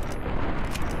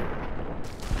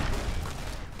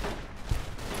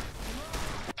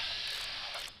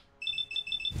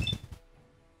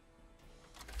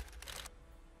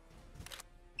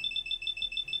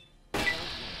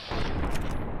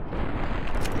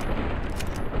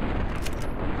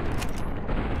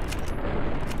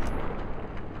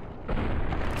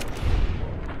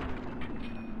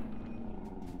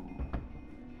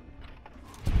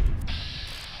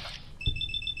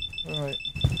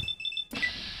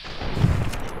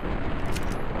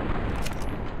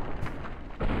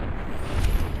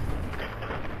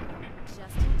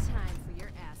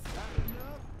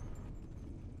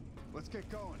 get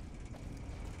going.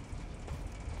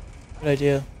 Good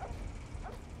idea.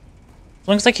 As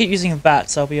long as I keep using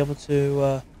bats, I'll be able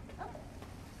to,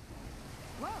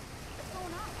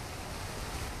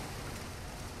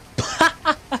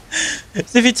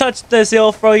 So if you touch this,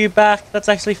 it'll throw you back. That's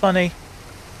actually funny.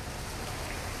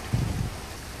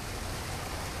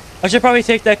 I should probably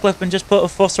take that clip and just put a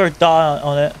phosphor dot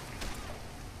on it.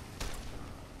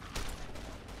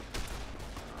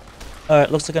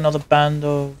 Alright, looks like another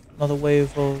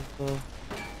wave of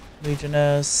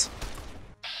Legionnaires.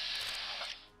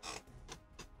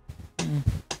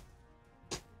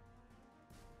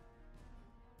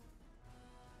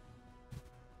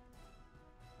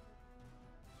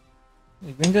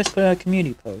 Gringos put out a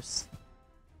community post.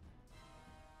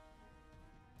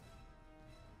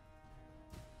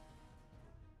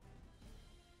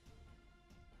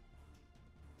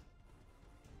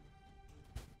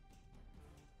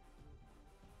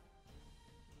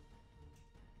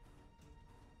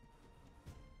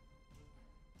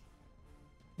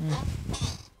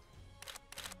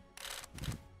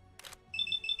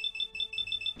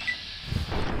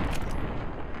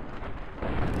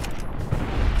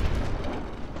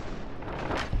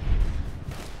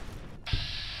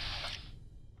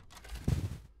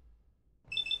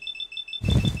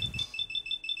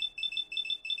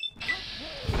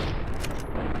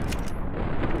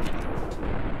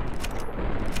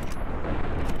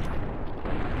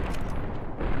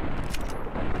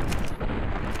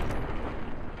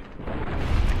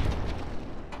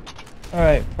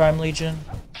 Alright, Prime Legion.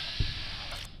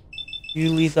 You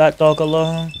leave that dog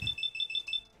alone.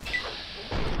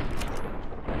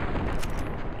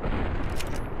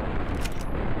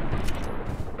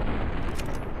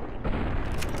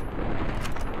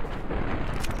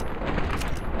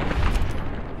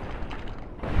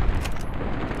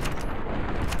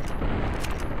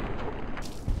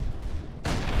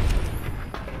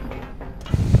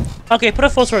 Okay, put a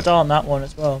full sword on that one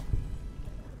as well.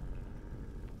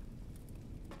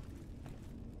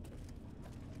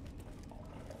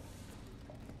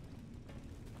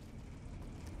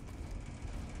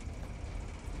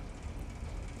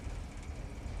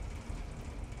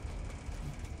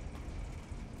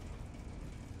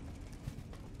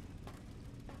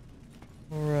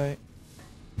 Right.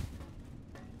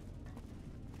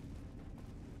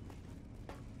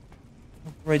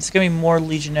 Right, it's gonna be more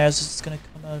Legionnaires. It's gonna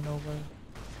come out of nowhere.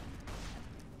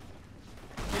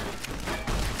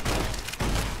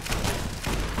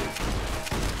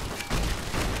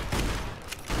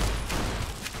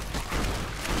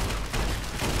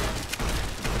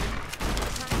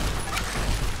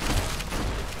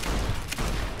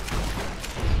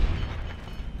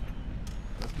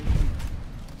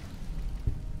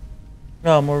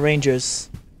 No, more Rangers.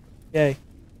 Yay.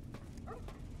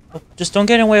 Just don't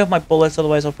get in the way of my bullets,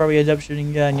 otherwise I'll probably end up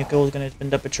shooting you and you're gonna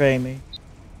end up betraying me.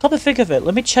 Come to think of it,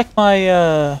 let me check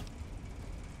my,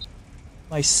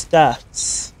 my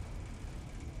stats.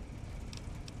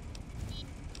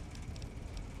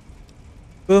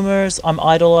 Boomers, I'm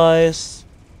idolized.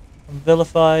 I'm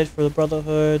vilified for the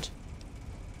Brotherhood.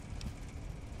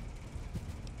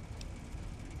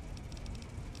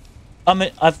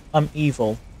 I'm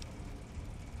evil.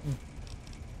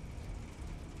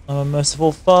 I'm a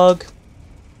merciful thug.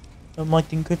 I'm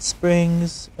liked in Good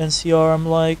Springs. NCR I'm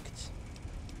liked.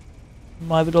 I'm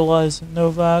idolized in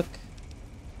Novak.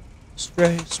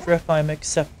 Strep I'm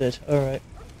accepted. Alright.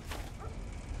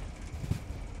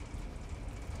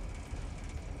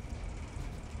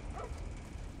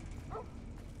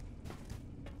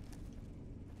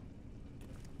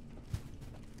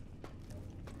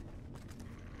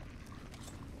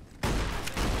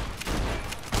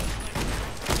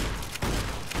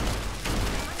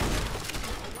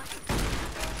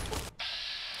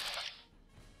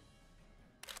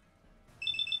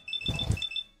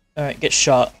 Alright, get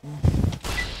shot.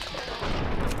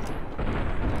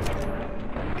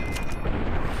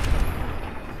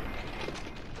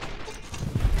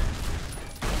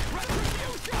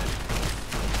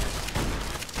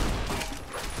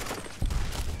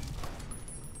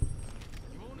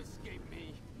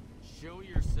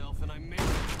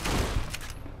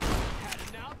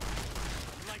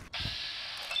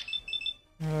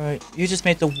 Alright, you just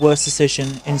made the worst decision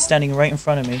in standing right in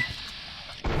front of me.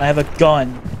 I have a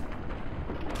gun.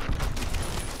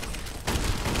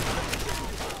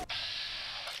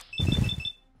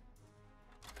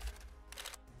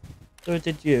 So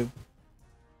did you.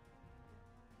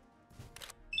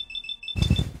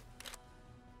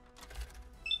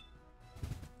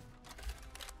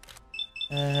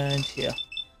 And here.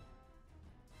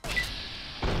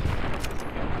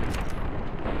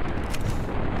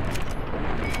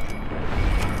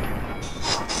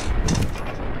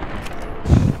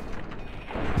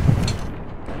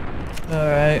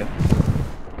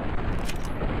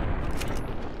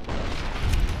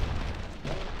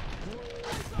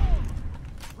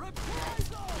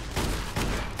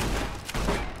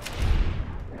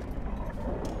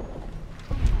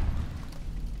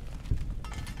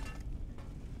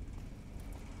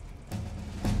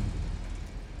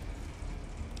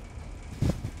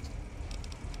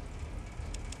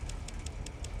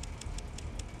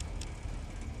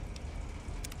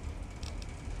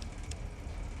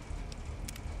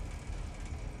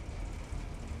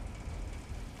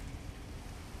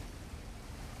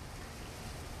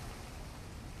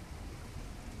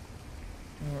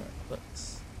 Alright,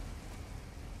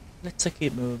 let's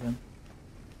keep moving.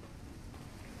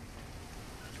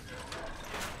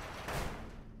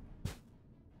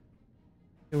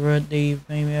 We're at the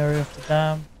main area of the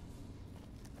dam.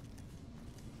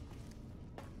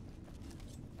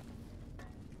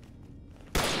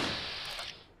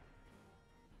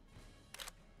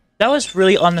 That was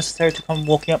really unnecessary to come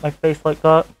walking up my face like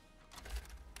that.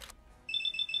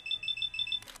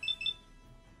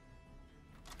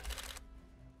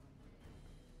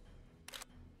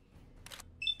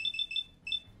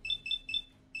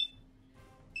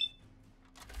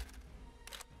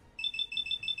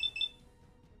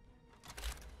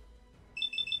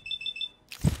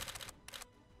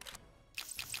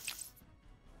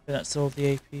 That's all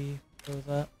the AP for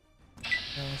that.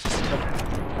 Let's just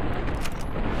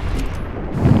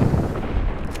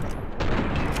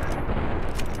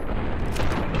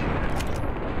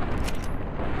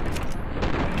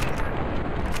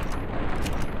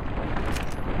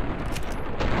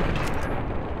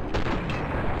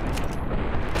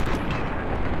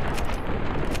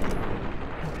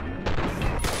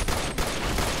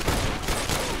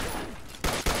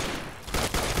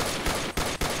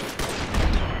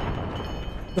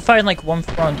we're fighting like one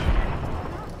front. How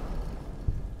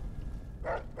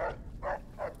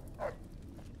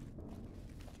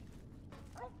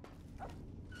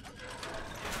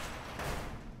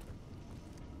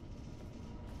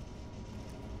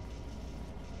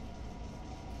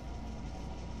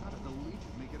did the Legion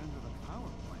make it into the power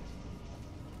plant?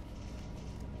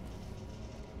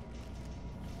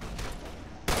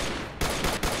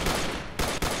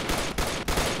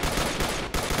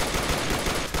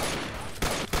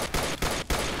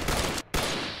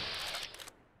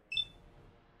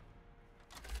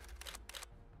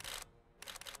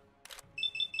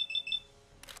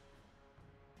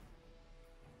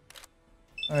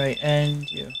 Alright,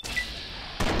 and you.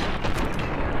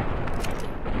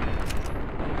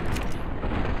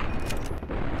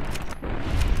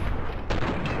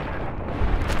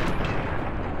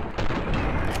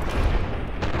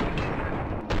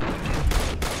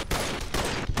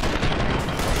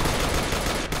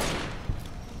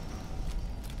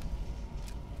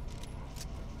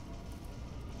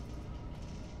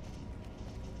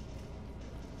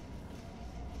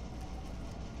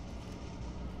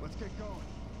 Let's get going.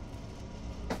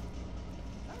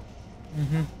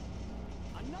 Mm-hmm.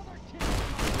 Another kill!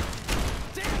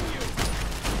 Damn you!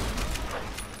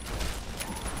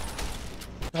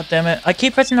 God damn it. I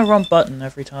keep pressing the wrong button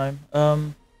every time.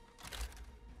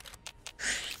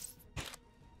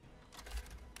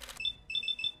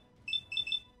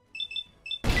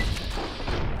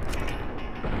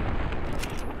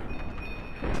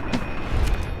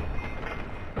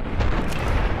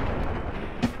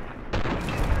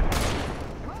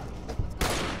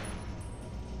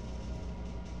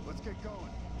 Let's get going.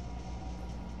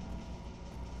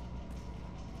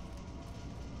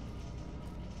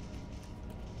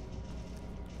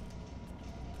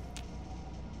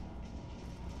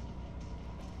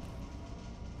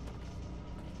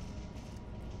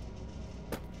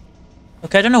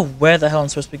 Okay, I don't know where the hell I'm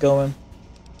supposed to be going.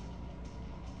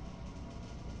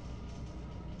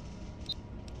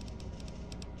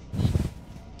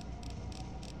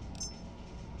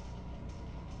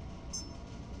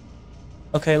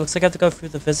 Okay, looks like I have to go through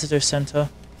the visitor center.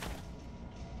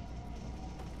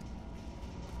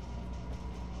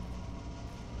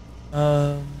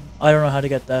 I don't know how to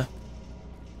get there.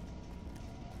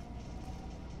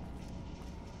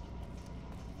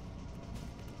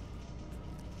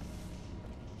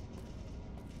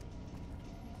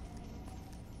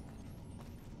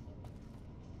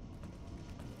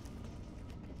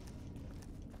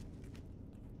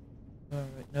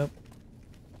 Alright, nope.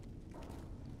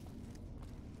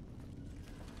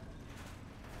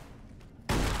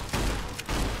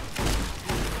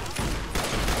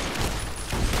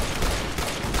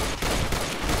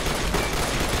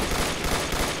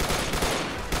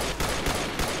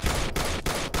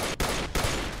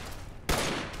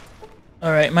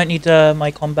 Alright, might need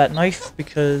my combat knife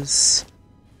because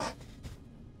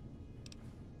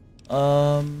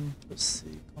let's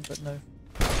see, combat knife.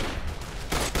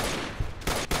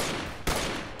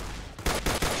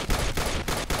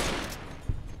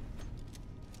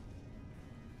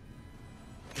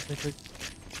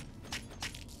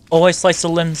 Always slice the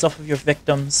limbs off of your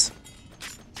victims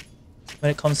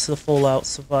when it comes to the Fallout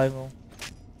survival.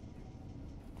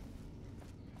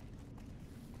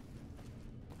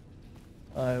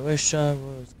 I wish I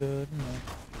was good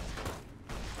enough.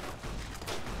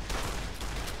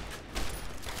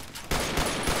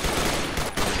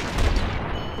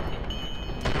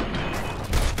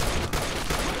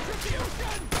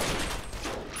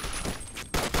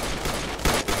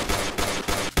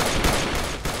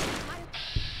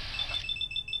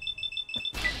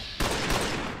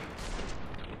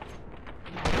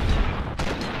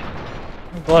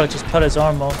 Oh god, I just cut his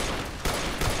arm off.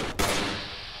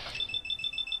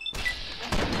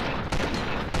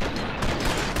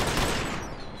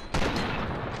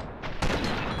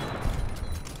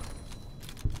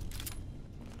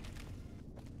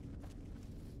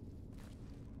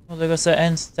 Well, there goes that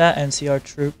NCR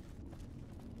troop.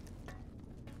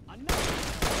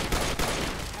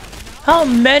 How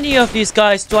many of these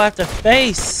guys do I have to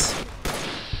face?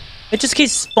 It just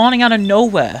keeps spawning out of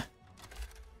nowhere.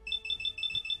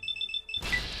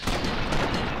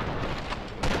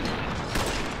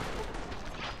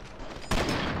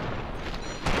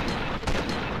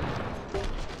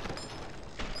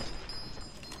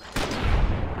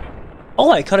 Oh,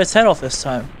 I cut his head off this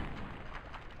time.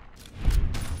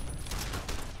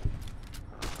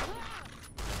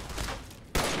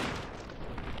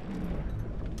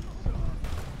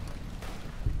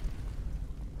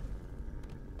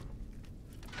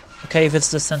 Okay, if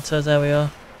it's the center, there we are.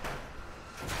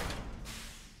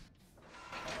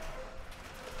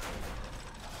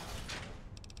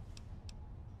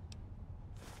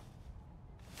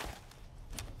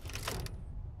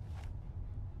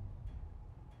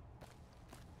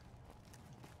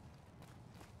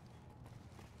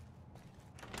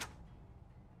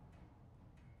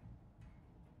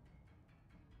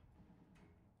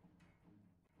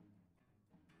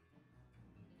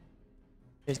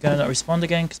 He's gonna not respond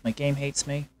again because my game hates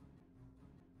me.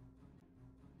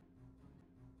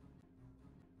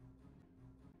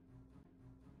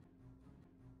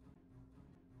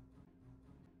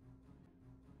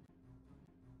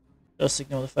 Just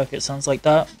ignore the fact it sounds like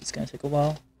that. It's gonna take a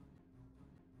while.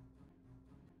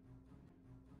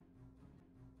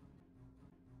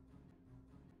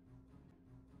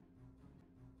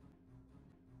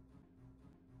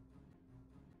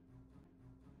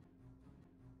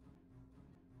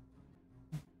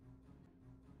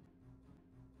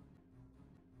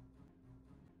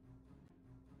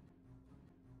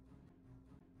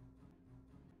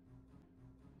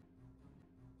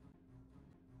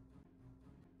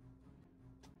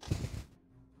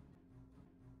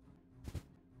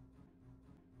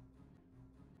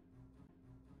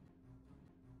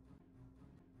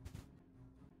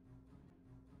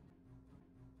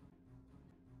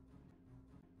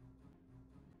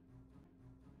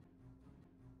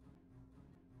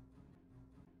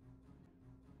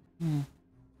 Hmm.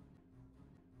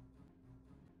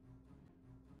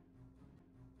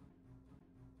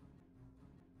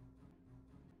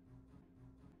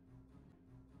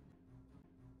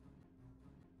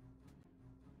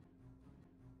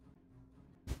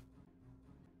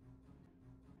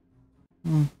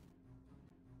 Hmm.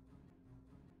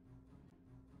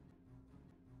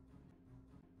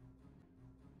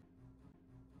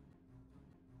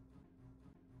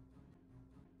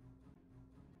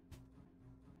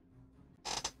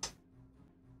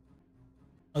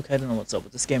 Okay, I don't know what's up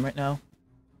with this game right now.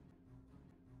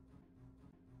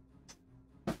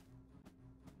 I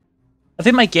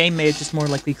think my game may have just more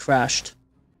likely crashed.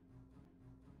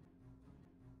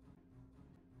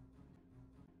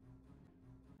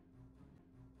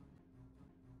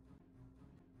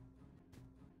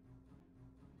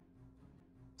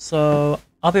 So,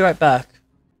 I'll be right back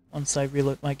once I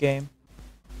reload my game.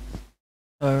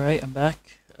 Alright, I'm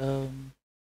back.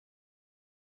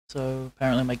 So,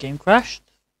 apparently my game crashed.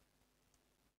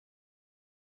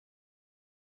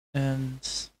 And...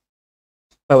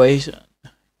 by the way,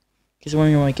 because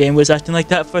when my game was acting like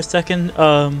that for a second,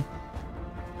 I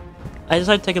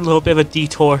decided to take a little bit of a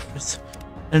detour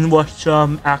and watch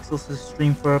Axel's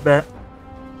stream for a bit.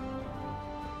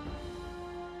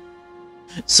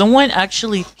 Someone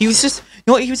actually, he was just, you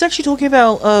know what, he was actually talking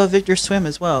about Victor Swim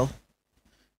as well.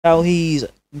 How he's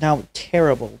now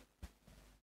terrible.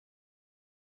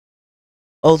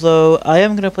 Although, I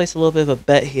am going to place a little bit of a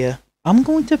bet here. I'm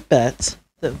going to bet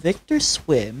that Victor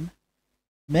Swim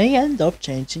may end up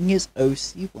changing his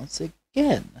OC once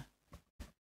again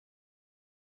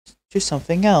to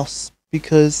something else,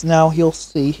 because now he'll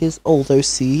see his old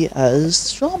OC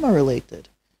as trauma related.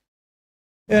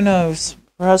 Who knows?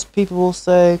 Perhaps people will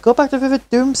say, go back to Vivid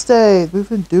Doomsday!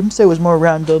 Vivid Doomsday was more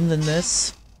random than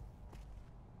this.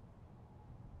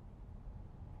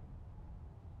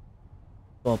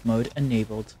 Bob mode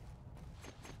enabled.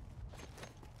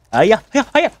 Hiya! Hiya!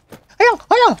 Hiya! Hiya!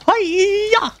 Hiya!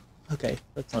 Hiya! Okay,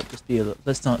 let's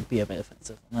not be a bit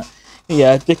offensive on that.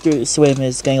 Yeah, Victor Swim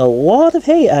is getting a lot of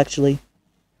hate actually.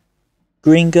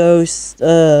 Green Ghost,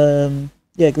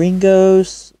 Green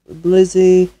Ghost,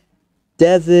 Blizzy,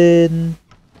 Devin.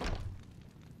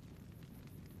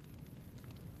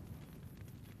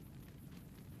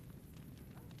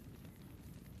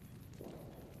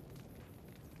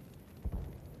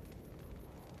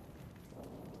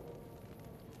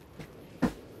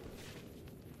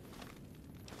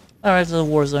 Alright, there's a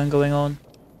war zone going on.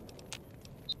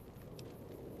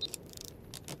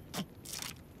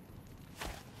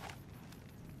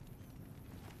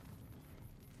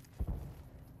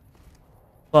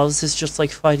 Well, this is just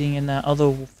like fighting in that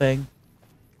other thing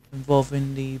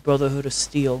involving the Brotherhood of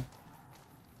Steel.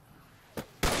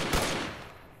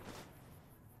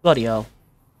 Bloody hell.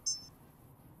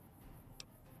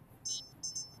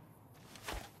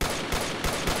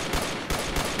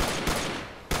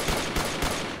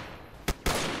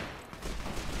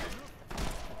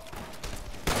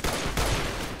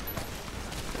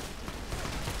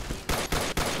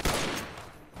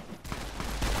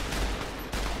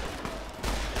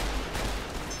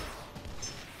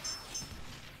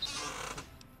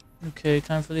 Okay,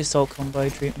 time for the assault convoy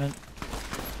treatment.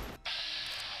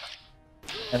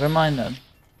 Never mind then.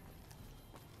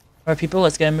 Alright people,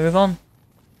 let's get a move on.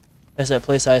 There's that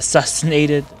place I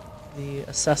assassinated the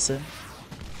assassin.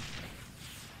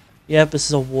 Yep, this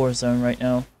is a war zone right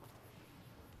now.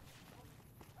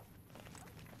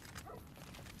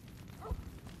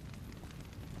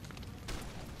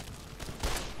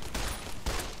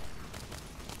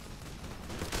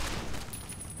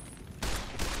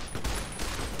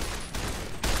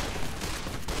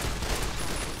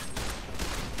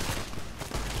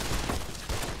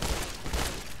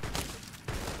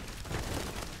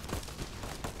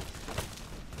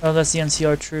 Oh, that's the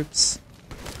NCR troops.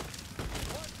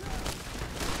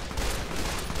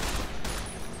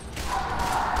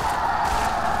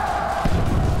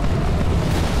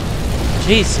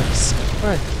 Jesus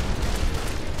Christ.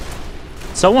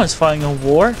 Someone's fighting a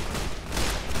war?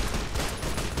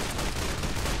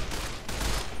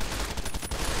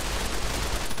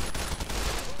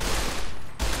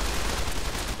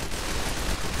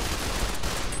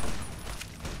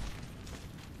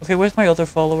 Okay, where's my other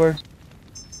follower?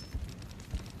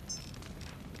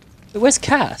 Wait, where's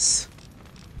Cass?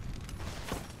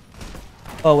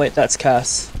 Oh wait, that's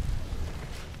Cass.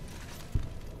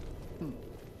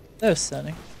 That was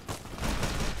stunning.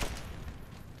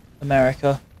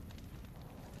 America.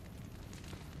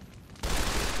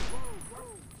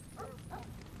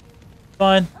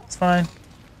 Fine, it's fine.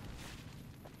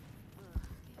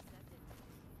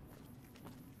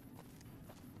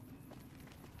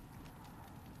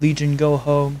 Legion, go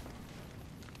home.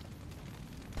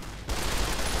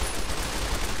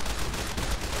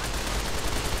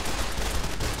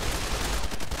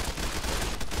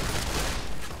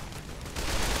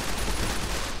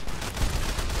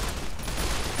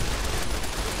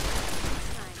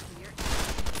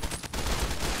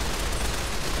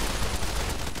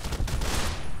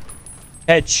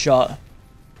 Headshot.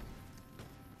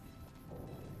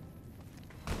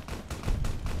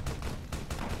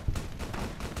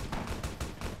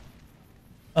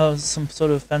 Oh, there's some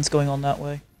sort of fence going on that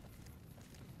way.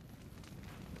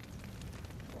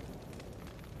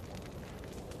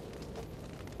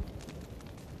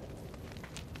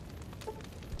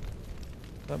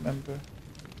 I remember.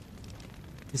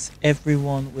 Is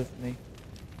everyone with me?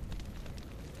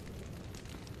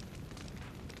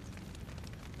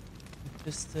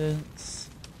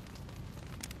 Distance.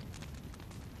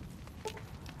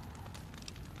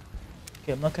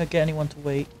 Okay, I'm not gonna get anyone to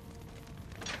wait.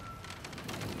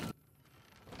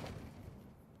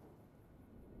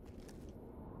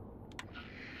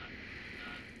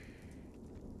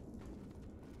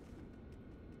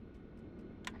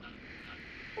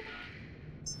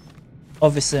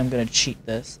 Obviously, I'm gonna cheat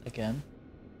this again.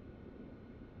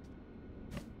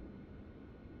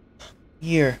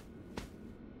 Ear.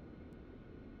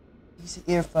 These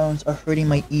earphones are hurting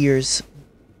my ears.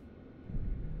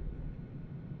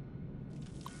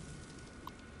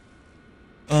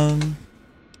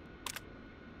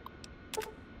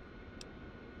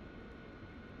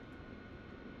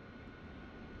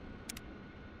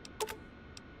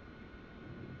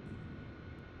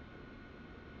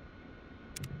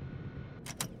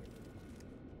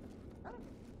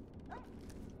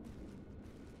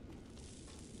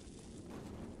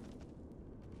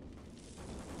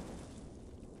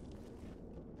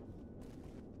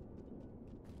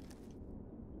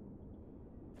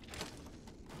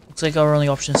 Looks like our only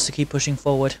option is to keep pushing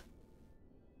forward.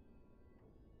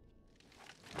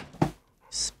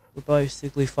 We're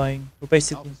basically fighting. We're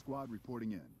basically. Alpha Squad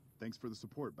reporting in. Thanks for the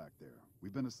support back there.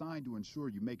 We've been assigned to ensure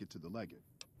you make it to the Legate.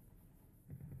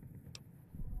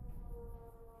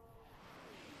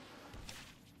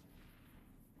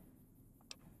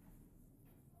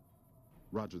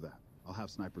 Roger that. I'll have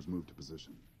snipers move to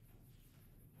position.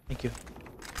 Thank you.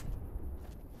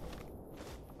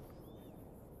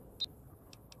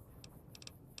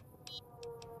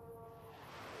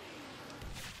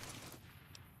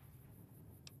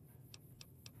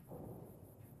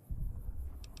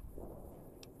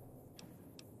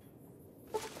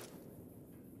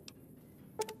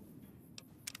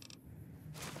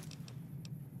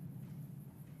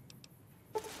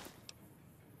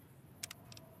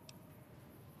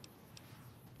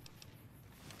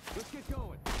 get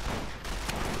going.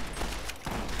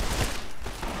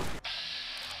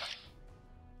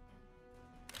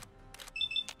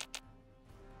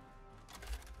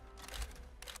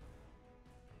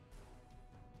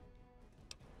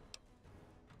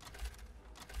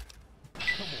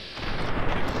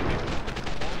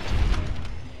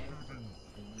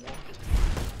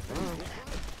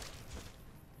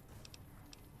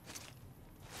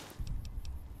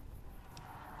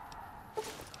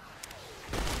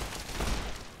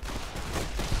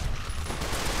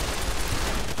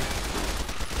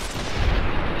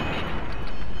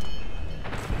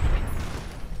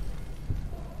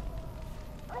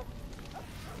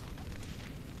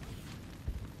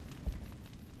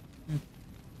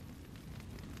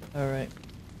 All right.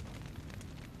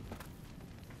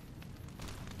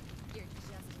 You're just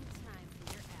in time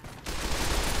for your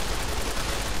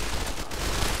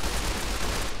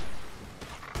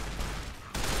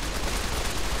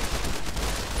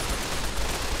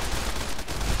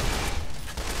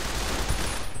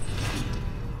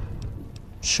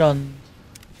ass. Shunned.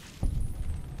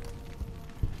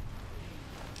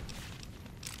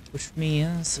 Which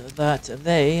means that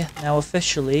they now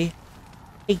officially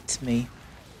hate me.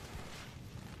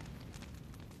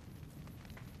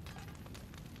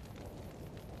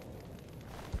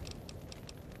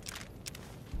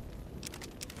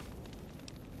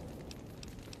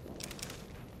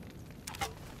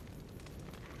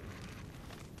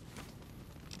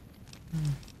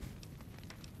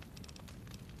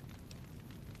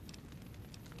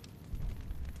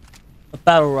 A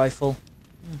battle rifle.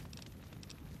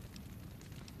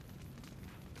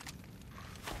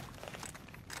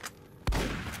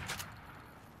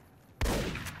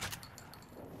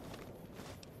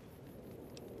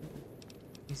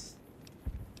 He's-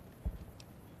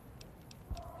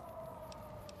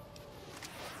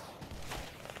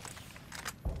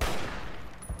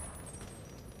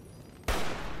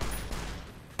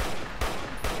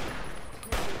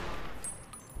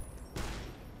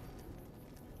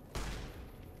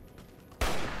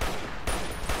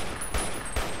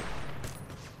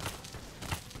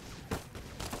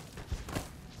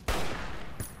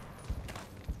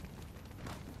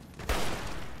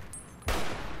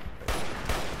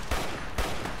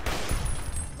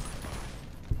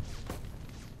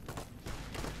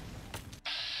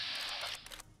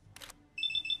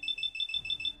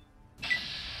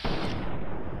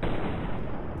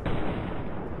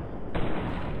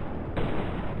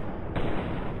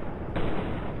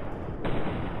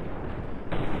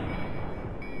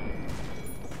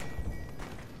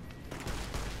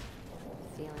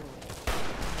 Feeling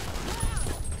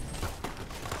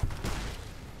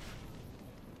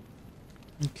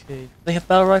Okay. They have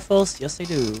battle rifles? Yes, they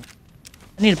do.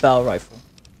 I need a battle rifle.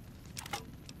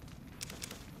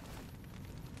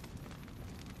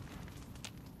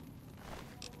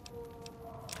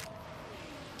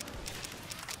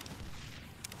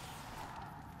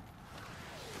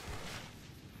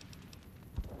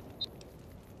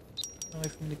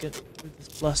 Wait for me to get through this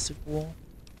blasted wall.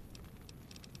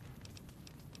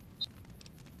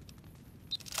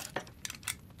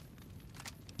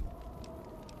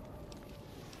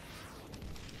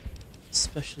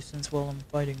 Especially since while I'm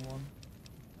fighting one.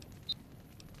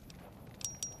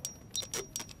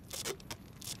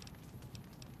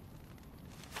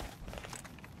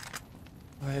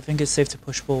 Alright, I think it's safe to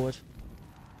push forward.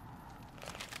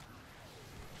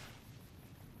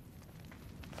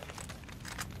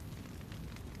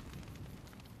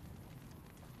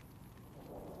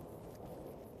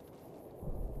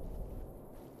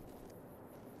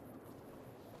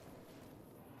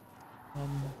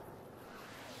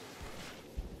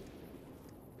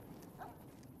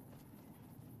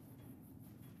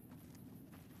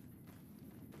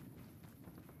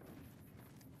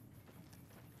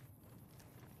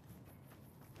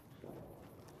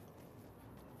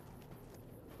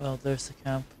 Well, there's the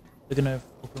camp. They're gonna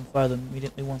open fire them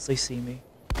immediately once they see me.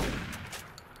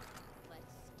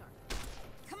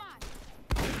 Come on.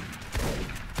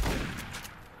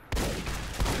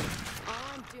 All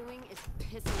I'm doing is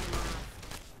pissing him off.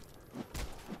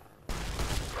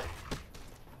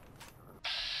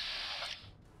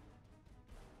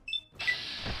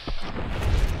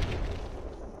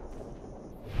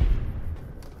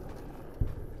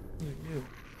 Who are you?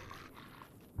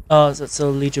 Oh, that's a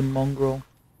Legion mongrel.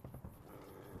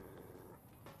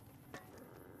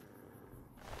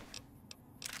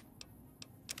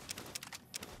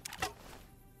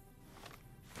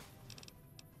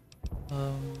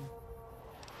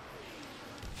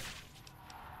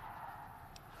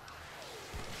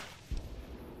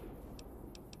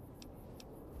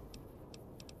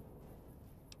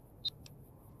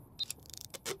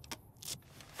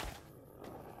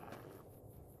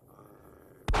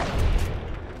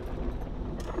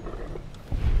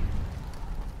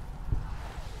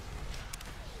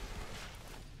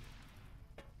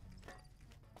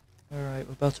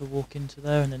 we're about to walk into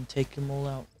there and then take them all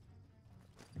out.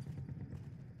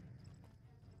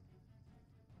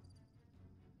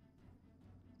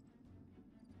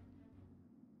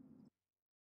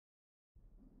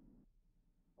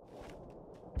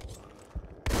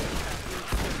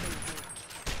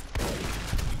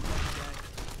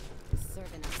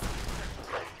 Serving us.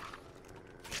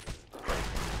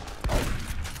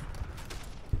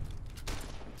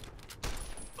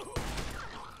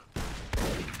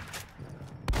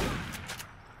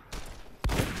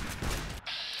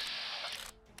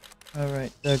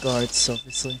 Alright, they're guards,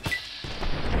 obviously.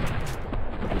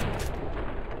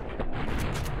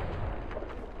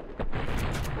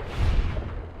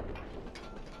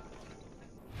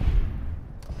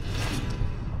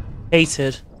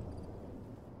 Hated.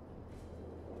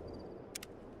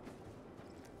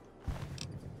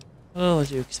 Oh, what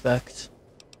do you expect?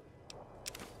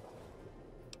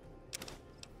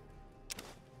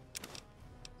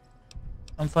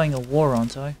 I'm fighting a war,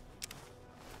 aren't I?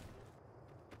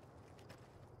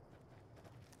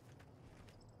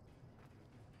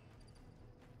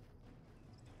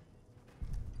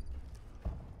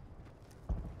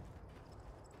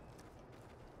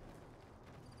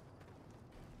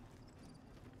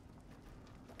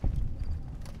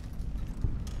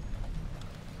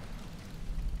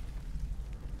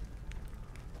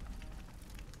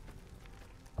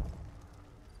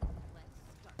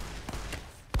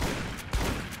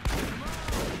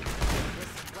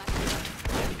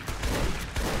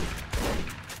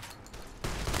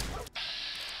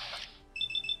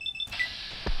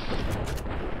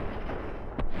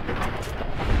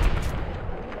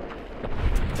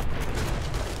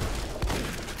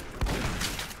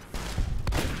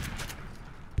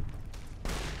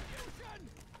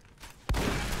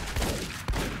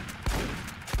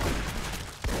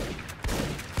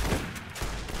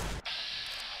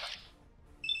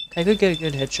 I could get a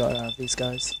good headshot out of these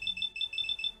guys.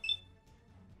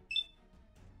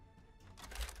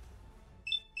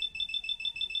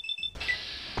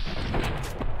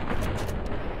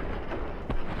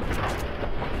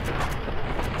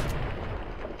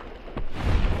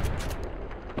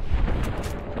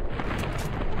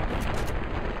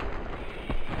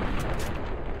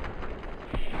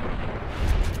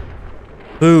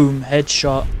 Boom,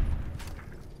 headshot.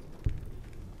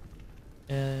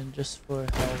 And just for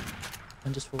health,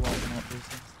 and just for wiping out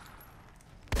reasons.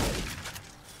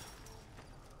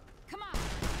 Come on.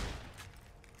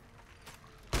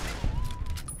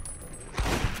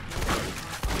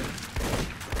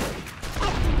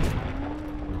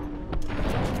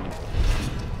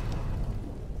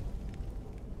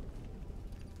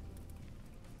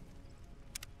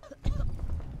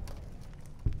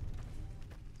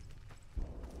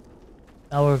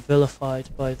 Now we're vilified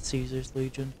by Caesar's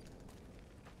Legion.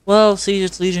 Well,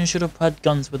 Caesar's Legion should have had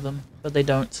guns with them, but they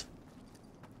don't.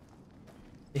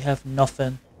 They have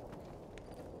nothing.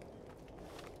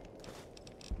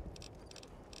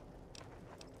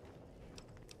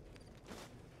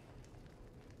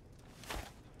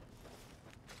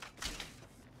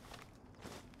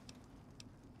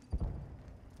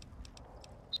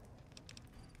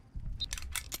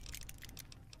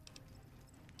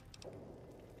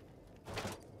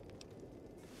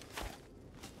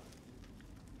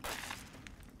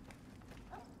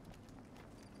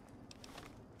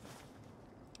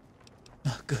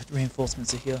 Good,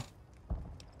 reinforcements are here.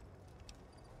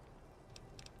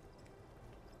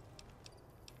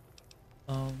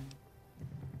 Whoa,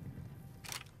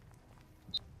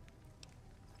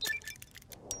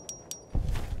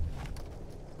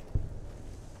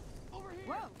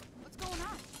 what's going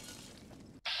on?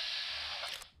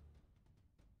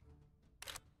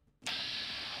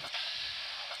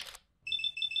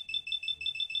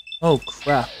 Oh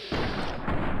crap.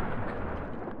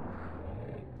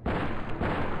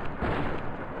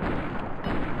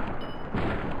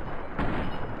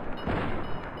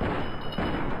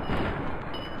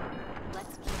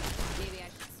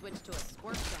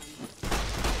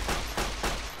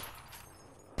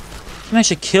 I managed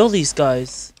to kill these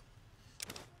guys.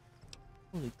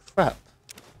 Holy crap.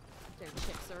 Their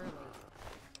chips early.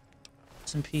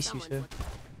 Rest in peace, you two.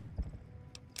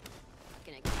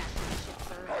 Gonna catch their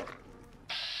chips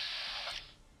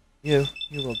early.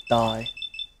 You will die.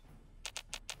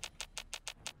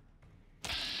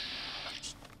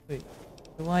 Wait,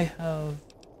 do I have...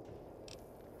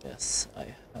 Yes,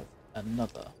 I have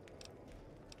another.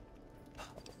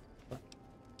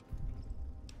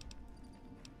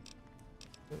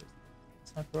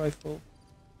 Sniper rifle.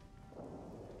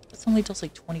 This only does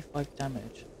like 25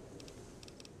 damage.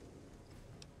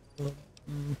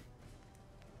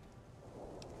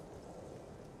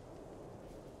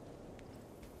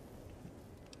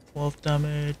 12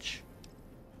 damage.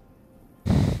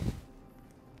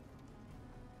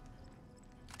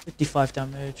 55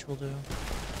 damage will do.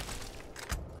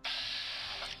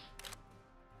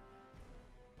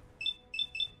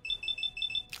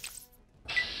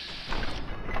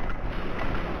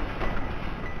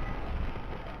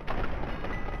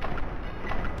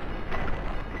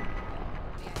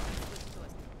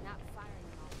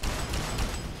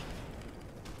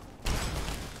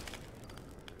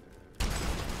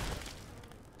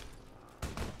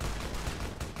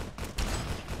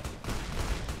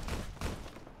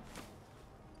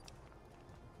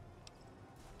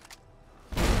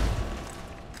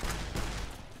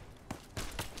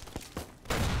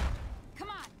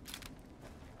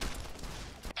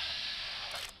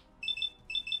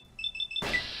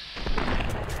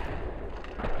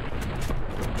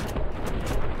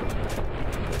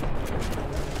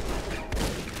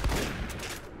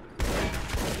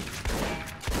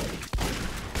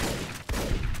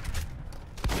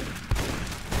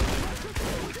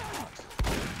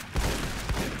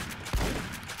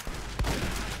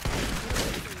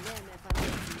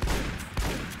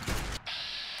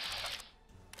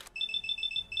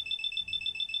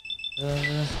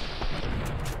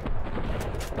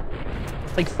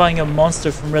 Like fighting a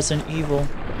monster from Resident Evil.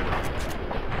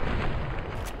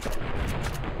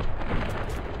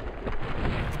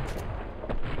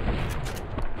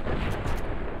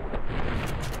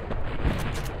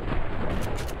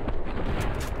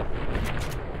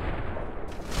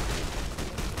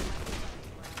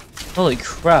 Holy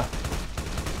crap.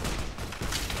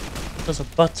 Does a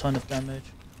butt ton of damage.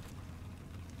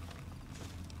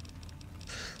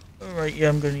 Alright, yeah,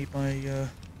 I'm gonna need my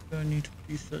I need to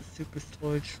use that super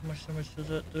storage. How much does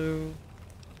that do?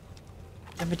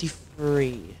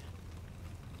 73.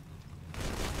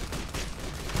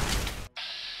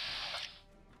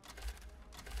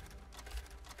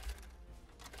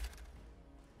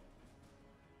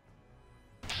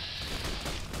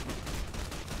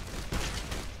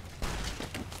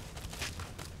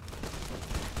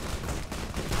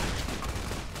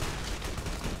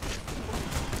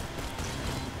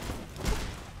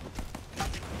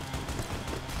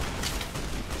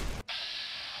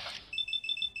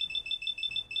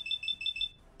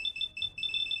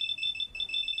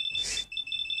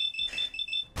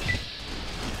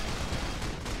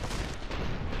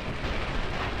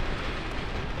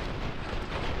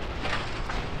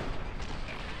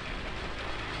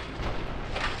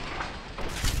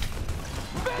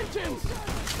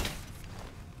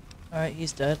 Alright,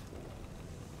 he's dead.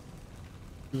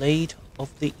 Blade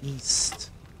of the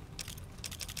East.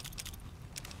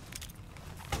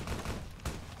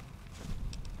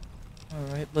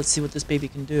 Alright, let's see what this baby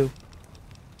can do.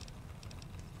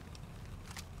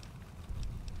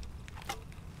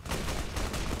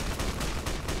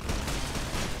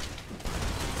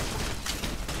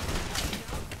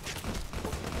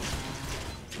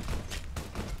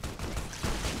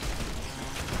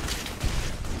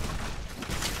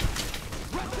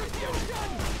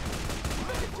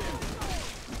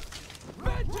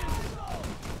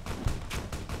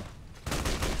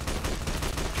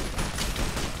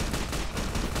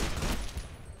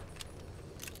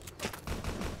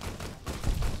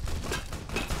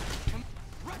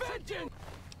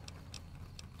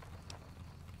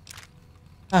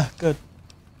 Ah, good.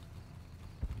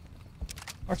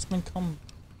 Marksman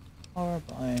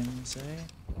carbines, eh?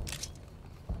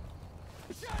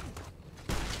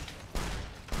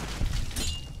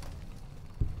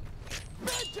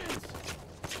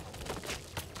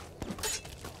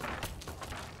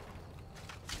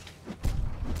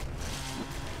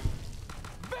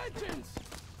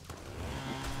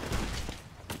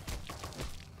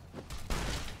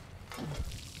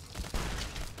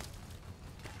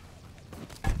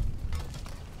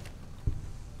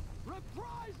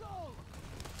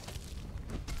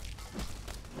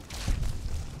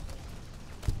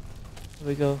 There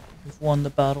we go. We've won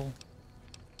the battle.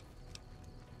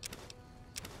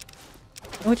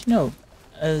 What do you know?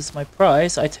 As my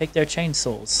prize, I take their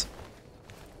chainsaws.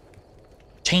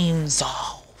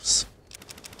 Chainsaws!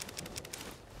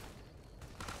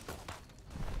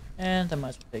 And I might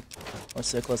as well take more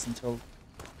circles until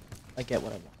I get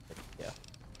what I want. But yeah.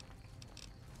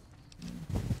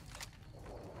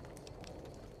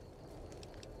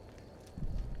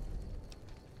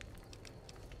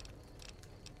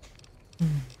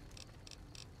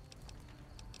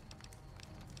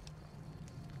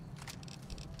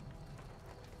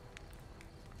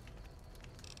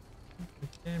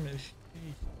 Damage.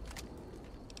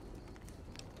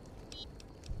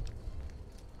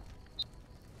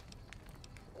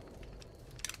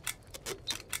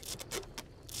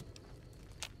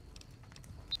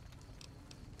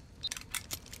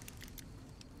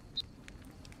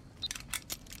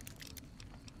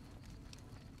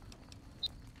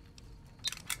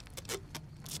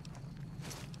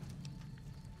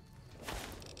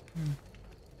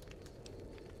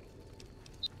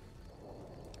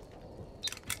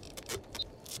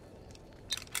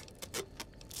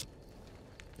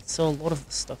 sell a lot of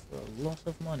the stuff for a lot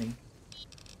of money.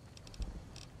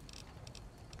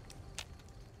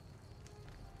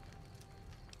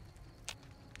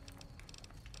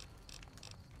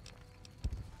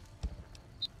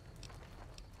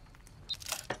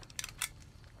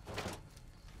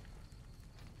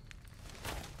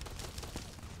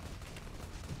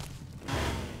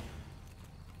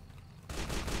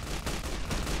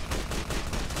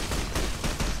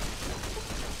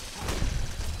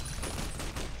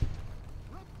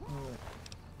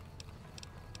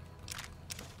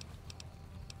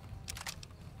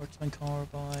 Marksman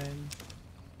carbine.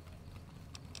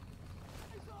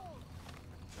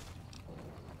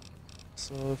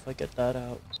 So if I get that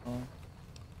out,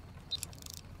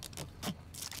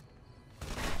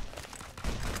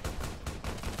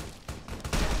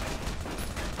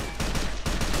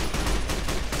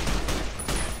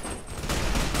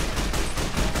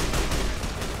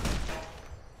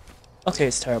 okay,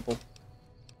 it's terrible.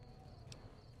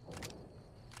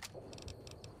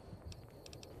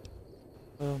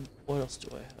 What else do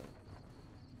I have?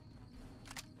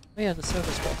 Oh yeah, the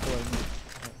service rifle I need.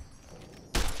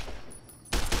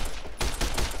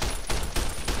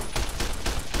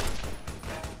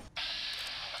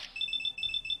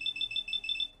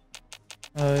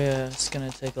 Oh yeah, it's gonna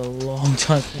take a long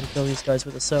time for me to kill these guys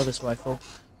with a service rifle.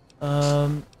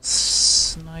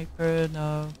 Sniper,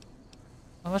 no.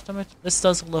 How much damage? This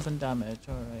does 11 damage,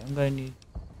 alright, I'm gonna need...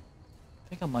 I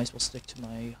think I might as well stick to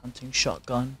my hunting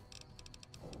shotgun.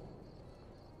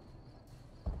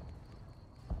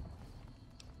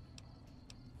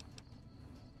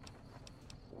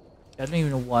 I don't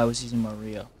even know why I was using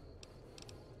Maria.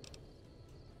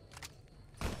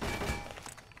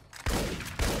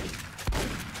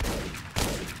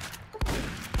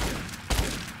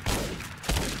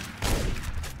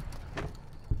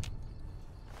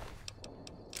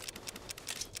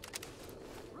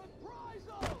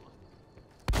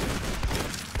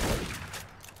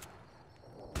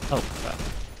 Oh crap.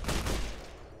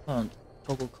 Oh,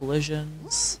 toggle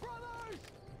collisions.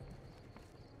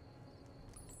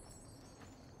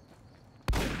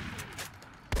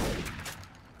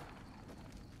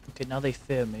 Okay, now they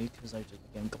fear me because I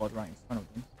just became God right in front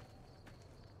of them.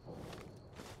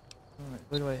 Alright,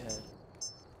 where do I head?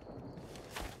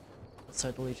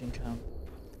 Outside the Legion camp.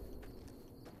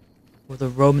 Or the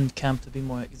Roman camp to be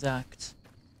more exact.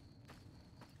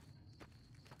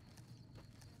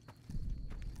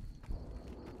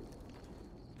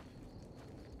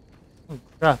 Oh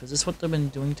crap, is this what they've been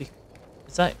doing to...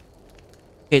 Is that...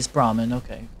 Okay, it's Brahmin,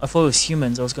 okay. I thought it was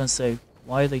humans, I was gonna say,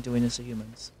 why are they doing this to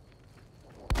humans?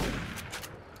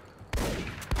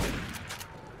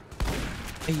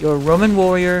 Hey, you're a Roman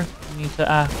warrior, you need to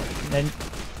act, and then...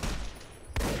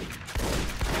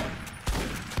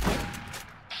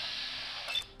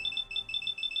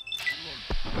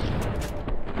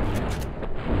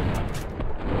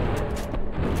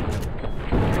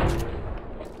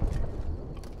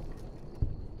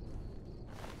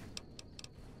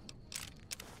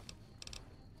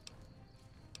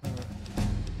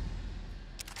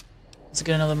 Let's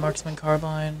get another marksman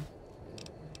carbine.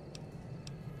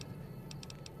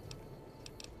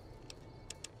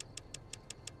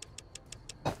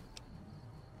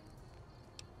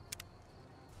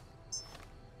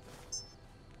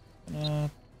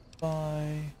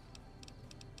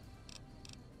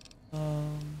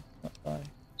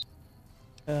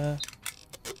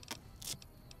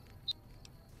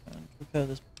 And repair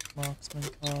this marksman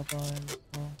carbine.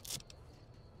 How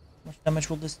much damage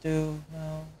will this do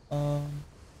now?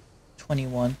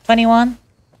 21. 21? I'm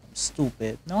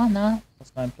stupid. No, I'm not.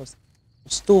 What's 9 plus? I'm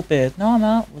stupid. No, I'm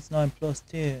not. What's 9 plus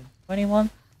 10? 21?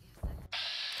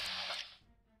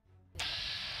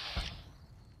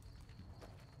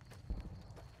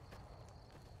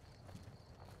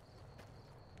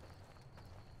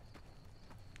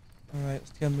 Alright,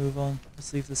 let's get a move on.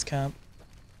 Let's leave this camp.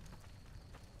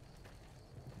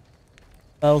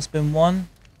 Battle spin 1.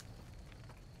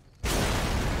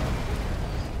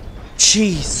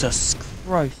 Jesus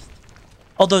Christ.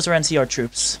 Oh, those are NCR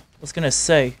troops. I was gonna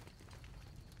say.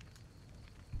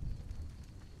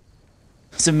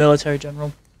 It's a military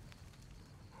general.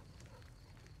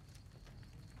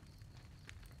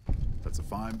 That's a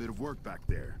fine bit of work back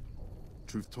there.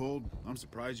 Truth told, I'm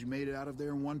surprised you made it out of there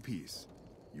in one piece.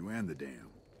 You and the dam.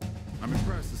 I'm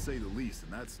impressed to say the least,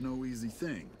 and that's no easy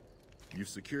thing. You've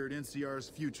secured NCR's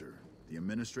future. The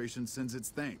administration sends its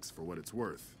thanks for what it's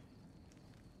worth.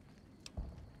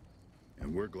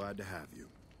 And we're glad to have you.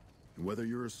 And whether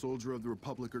you're a soldier of the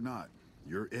Republic or not,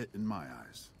 you're it in my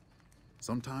eyes.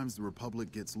 Sometimes the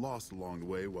Republic gets lost along the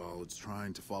way while it's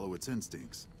trying to follow its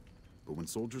instincts. But when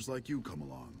soldiers like you come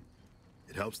along,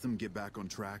 it helps them get back on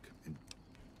track and...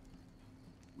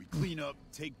 We clean up,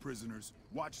 take prisoners,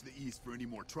 watch the east for any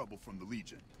more trouble from the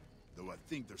Legion. Though I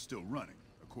think they're still running,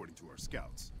 according to our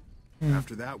scouts.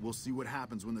 After that, we'll see what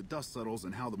happens when the dust settles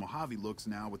and how the Mojave looks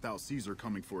now without Caesar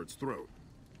coming for its throat.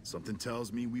 Something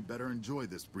tells me we better enjoy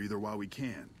this breather while we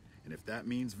can. And if that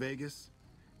means Vegas,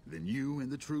 then you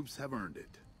and the troops have earned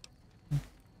it.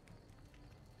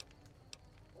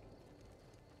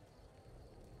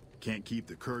 Can't keep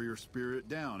the courier spirit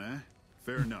down, eh?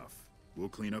 Fair enough. We'll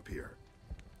clean up here.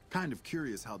 Kind of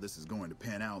curious how this is going to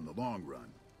pan out in the long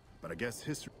run. But I guess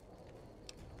history...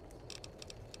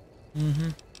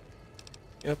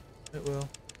 Yep, it will.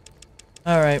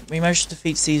 Alright, we managed to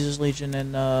defeat Caesar's Legion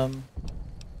and,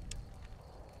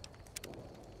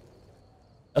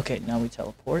 Okay, now we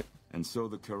teleport. And so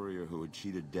the courier who had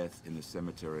cheated death in the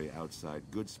cemetery outside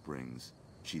Good Springs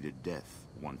cheated death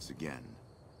once again,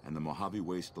 and the Mojave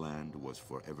Wasteland was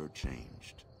forever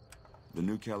changed. The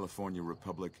new California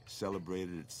Republic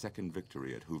celebrated its second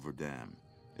victory at Hoover Dam,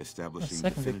 establishing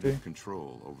definitive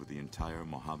control over the entire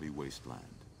Mojave Wasteland.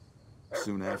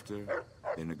 Soon after,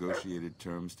 they negotiated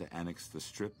terms to annex the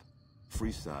Strip,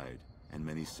 Freeside, and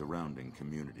many surrounding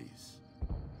communities.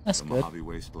 The Mojave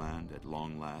Wasteland, at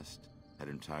long last, had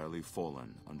entirely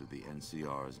fallen under the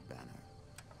NCR's banner.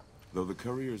 Though the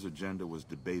courier's agenda was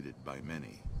debated by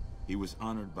many, he was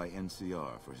honored by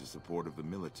NCR for his support of the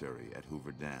military at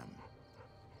Hoover Dam.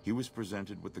 He was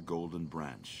presented with the Golden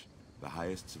Branch, the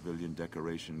highest civilian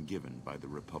decoration given by the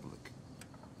Republic.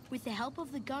 With the help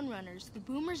of the Gunrunners, the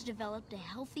Boomers developed a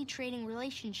healthy trading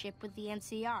relationship with the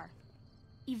NCR.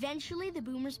 Eventually, the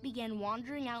Boomers began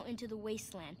wandering out into the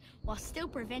wasteland, while still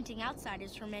preventing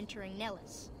outsiders from entering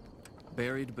Nellis.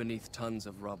 Buried beneath tons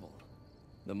of rubble,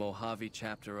 the Mojave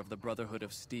chapter of the Brotherhood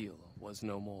of Steel was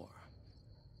no more.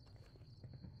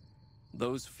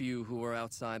 Those few who were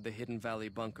outside the Hidden Valley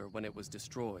bunker when it was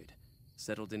destroyed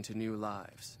settled into new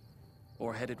lives,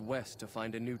 or headed west to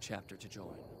find a new chapter to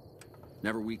join.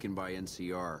 Never weakened by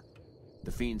NCR,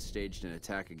 the Fiends staged an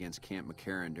attack against Camp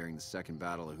McCarran during the Second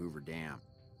Battle of Hoover Dam.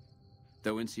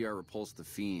 Though NCR repulsed the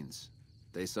Fiends,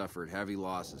 they suffered heavy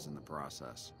losses in the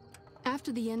process.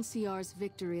 After the NCR's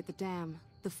victory at the dam,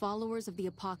 the followers of the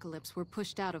Apocalypse were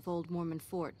pushed out of Old Mormon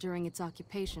Fort during its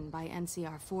occupation by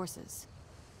NCR forces.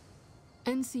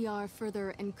 NCR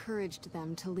further encouraged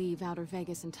them to leave Outer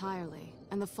Vegas entirely,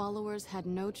 and the followers had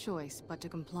no choice but to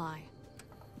comply.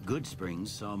 Good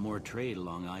Springs saw more trade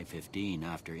along I-15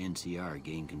 after NCR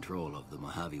gained control of the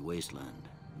Mojave Wasteland.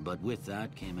 But with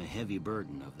that came a heavy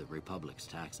burden of the Republic's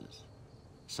taxes.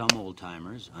 Some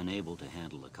old-timers, unable to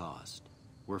handle the cost,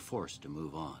 were forced to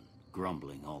move on,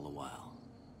 grumbling all the while.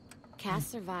 Cass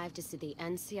survived to see the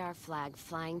NCR flag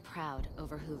flying proud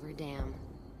over Hoover Dam,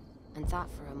 and thought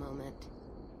for a moment,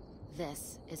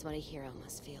 this is what a hero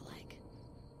must feel like.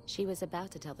 She was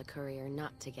about to tell the courier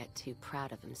not to get too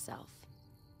proud of himself.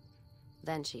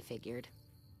 Then she figured,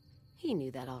 he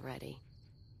knew that already.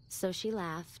 So she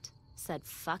laughed, said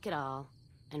fuck it all,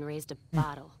 and raised a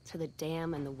bottle to the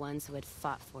dam and the ones who had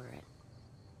fought for it.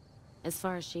 As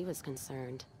far as she was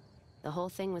concerned, the whole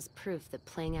thing was proof that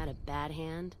playing out a bad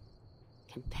hand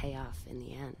can pay off in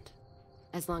the end.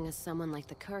 As long as someone like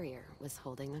the courier was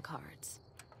holding the cards.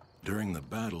 During the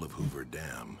Battle of Hoover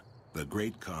Dam, the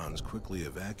Great Khans quickly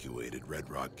evacuated Red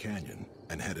Rock Canyon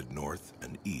and headed north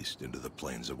and east into the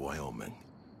plains of Wyoming.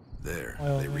 There,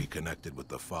 they reconnected with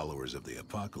the followers of the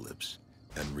Apocalypse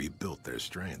and rebuilt their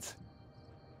strength.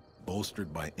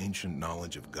 Bolstered by ancient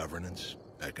knowledge of governance,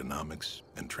 economics,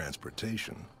 and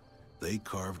transportation, they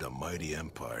carved a mighty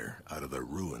empire out of the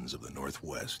ruins of the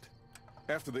Northwest.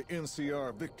 After the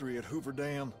NCR victory at Hoover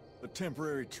Dam, the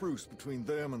temporary truce between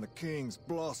them and the Kings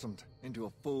blossomed into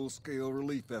a full-scale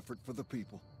relief effort for the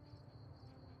people.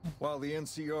 While the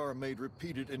NCR made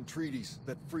repeated entreaties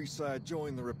that Freeside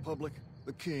join the Republic,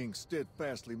 the Kings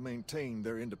steadfastly maintained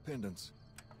their independence.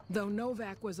 Though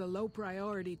Novak was a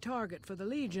low-priority target for the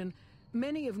Legion,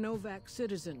 many of Novak's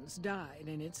citizens died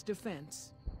in its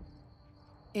defense.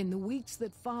 In the weeks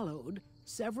that followed,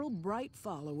 several bright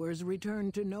followers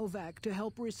returned to Novak to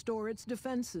help restore its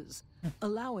defenses,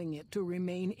 allowing it to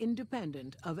remain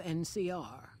independent of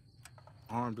NCR.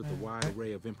 Armed with a wide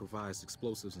array of improvised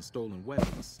explosives and stolen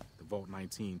weapons, the Vault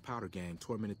 19 Powder Gang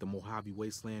tormented the Mojave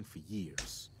Wasteland for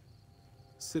years.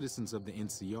 Citizens of the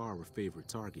NCR were favorite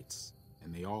targets,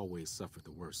 and they always suffered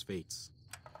the worst fates.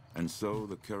 And so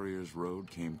the courier's road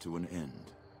came to an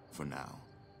end, for now.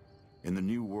 In the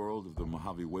new world of the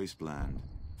Mojave Wasteland,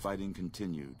 fighting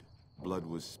continued, blood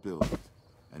was spilled,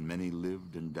 and many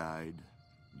lived and died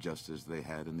just as they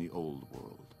had in the old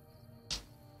world.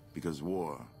 Because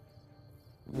war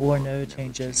War no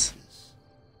changes.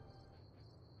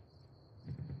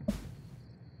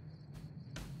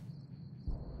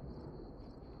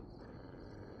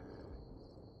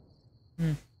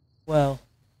 Well,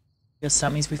 guess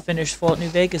that means we finished Fort New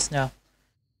Vegas now.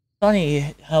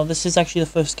 Funny how this is actually the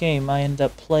first game I end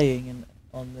up playing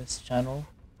on this channel,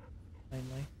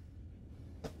 mainly.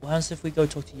 What happens if we go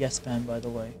talk to Yes Man, by the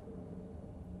way?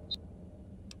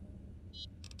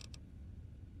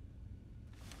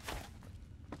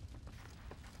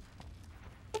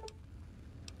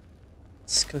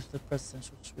 Let's go to the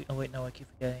presidential suite. Oh wait, no, I keep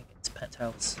forgetting. It's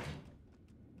penthouse.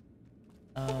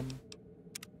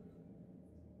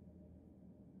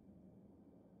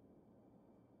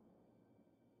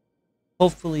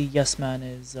 Hopefully Yes Man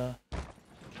is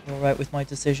alright with my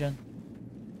decision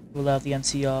to allow the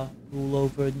NCR rule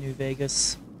over New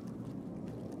Vegas.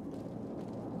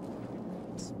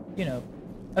 You know,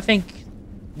 I think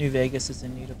New Vegas is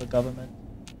in need of a government.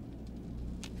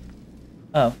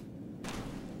 Oh.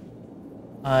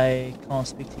 I can't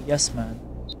speak to Yes Man.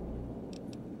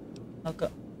 How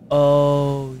co-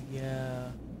 Oh, yeah.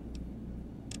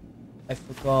 I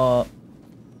forgot.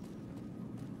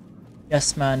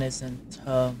 Yes Man isn't,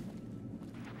 here.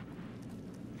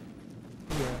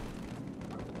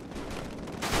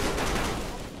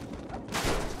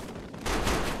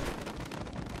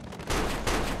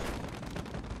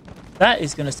 That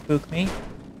is gonna spook me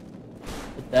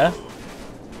to death.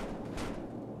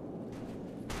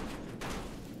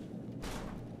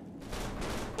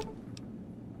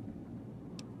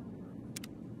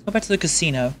 Go back to the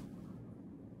casino.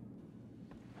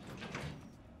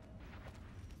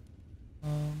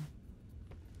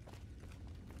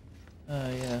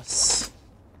 Yes.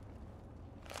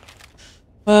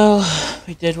 Well,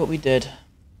 we did what we did.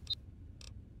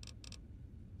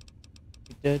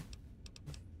 We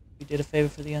did a favor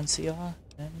for the NCR,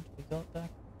 and we got back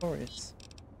victorious.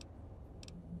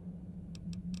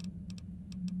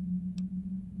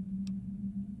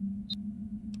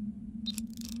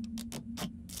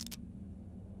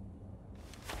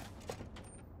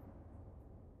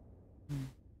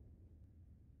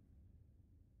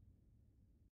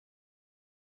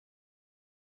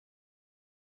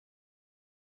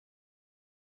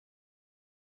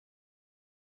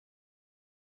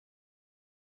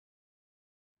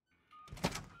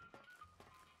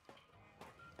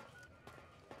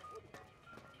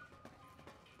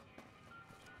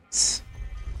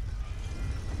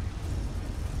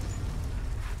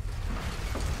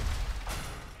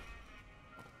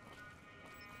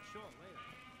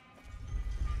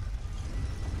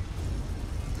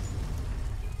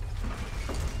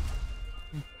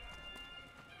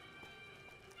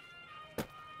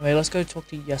 Anyway, let's go talk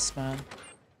to Yes Man.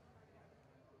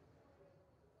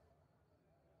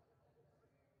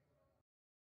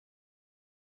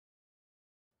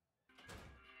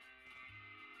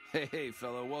 Hey,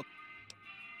 fellow, welcome.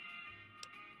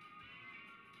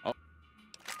 Oh.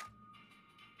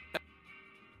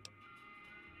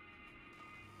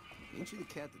 Ain't you the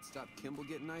cat that stopped Kimball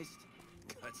getting iced?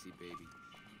 Gutsy, baby.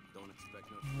 Don't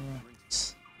expect no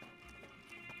drinks.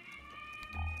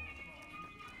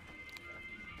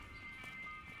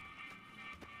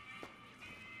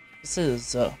 This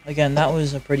is, again, that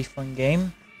was a pretty fun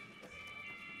game.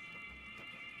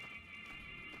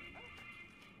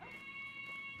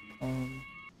 Um,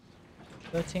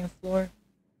 13th floor.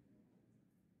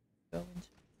 Go into.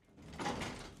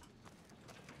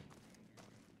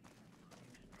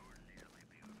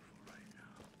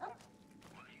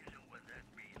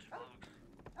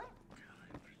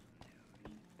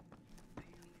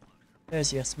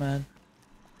 There's Yes Man.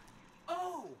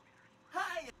 Oh,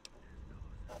 hi.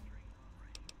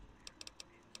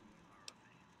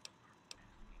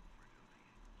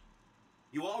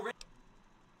 You all ready?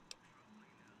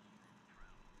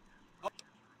 Oh.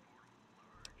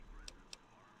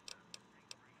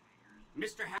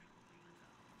 Mr.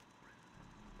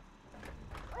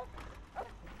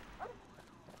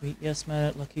 Meet Yes Man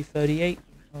at Lucky 38.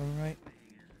 Alright.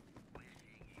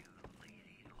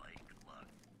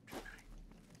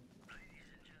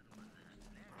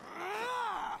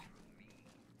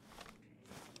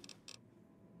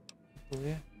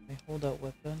 Yeah, my holdout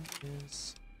weapon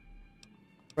is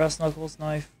brass knuckles,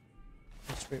 knife,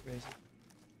 and straight razor.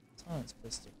 Silence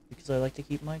pistol, because I like to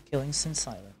keep my killings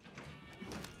silent.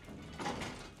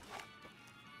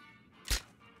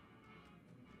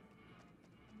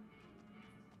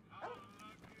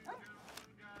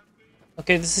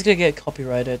 Okay, this is gonna get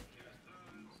copyrighted.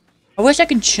 I wish I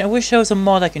can. I wish there was a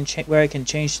mod I can where I can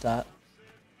change that.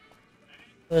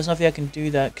 But there's nothing I can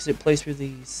do that because it plays through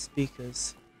these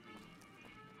speakers.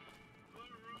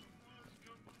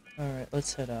 Alright,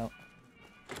 let's head out.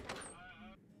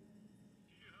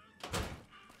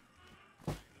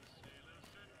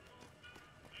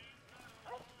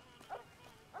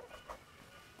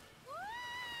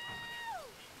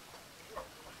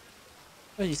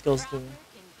 What are these girls doing?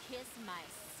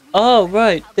 Oh,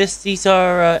 right. These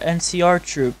are NCR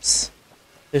troops.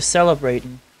 They're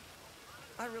celebrating.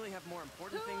 I really have more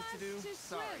important things to do.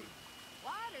 Sorry.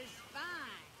 Water's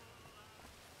fine.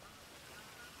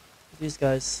 These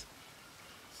guys.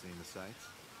 Seeing the sights?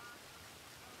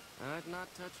 I'd not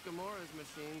touch Gamora's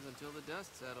machines until the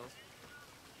dust settles.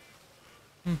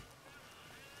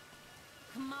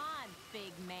 Come on,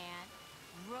 big man.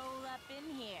 Roll up in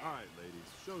here. All right, ladies,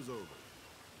 show's over.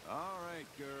 All right,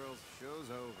 girls, show's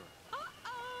over.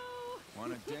 Uh-oh!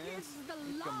 Wanna dance? Here's the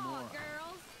Pick a law, more.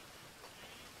 girls.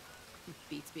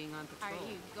 Beats being on patrol. Are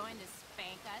you going to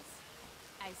spank us?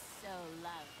 I so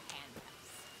love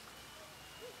handcuffs.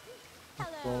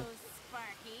 Hello,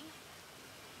 Sparky.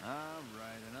 All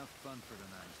right, enough fun for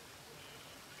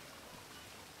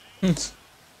tonight.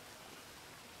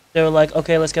 They were like,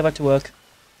 okay, let's get back to work.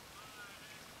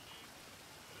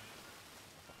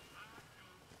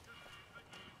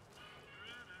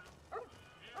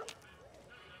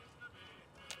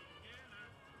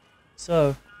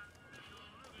 So,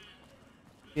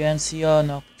 the NCR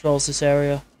now patrols this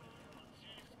area.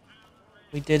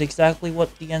 We did exactly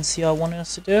what the NCR wanted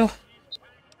us to do.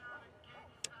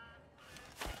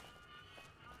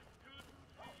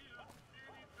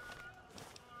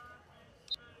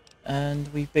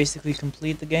 And we basically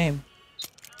complete the game.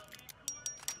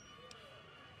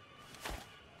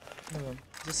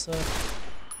 Is this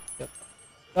yep.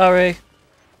 Sorry.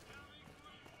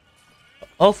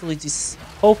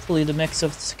 Hopefully the mix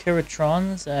of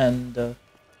Securitrons and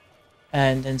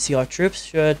NCR troops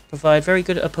should provide very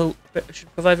good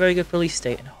police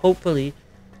state, and hopefully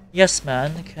Yes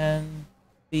Man can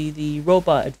be the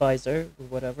robot advisor or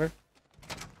whatever.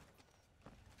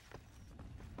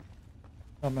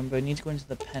 I remember I need to go into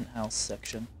the penthouse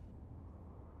section.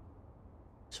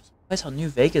 Surprised how New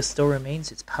Vegas still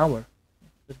remains its power.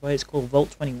 That's why it's called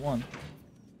Vault 21.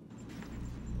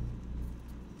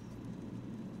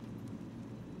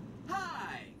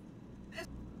 Hi.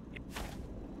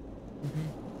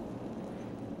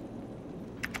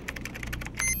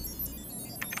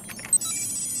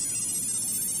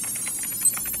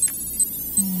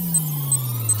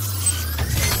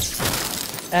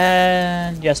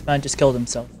 And Yes Man just killed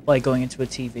himself by going into a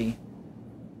TV.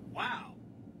 Wow,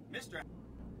 Mr.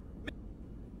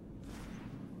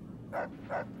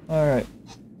 Alright.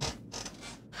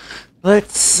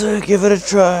 Let's give it a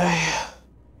try.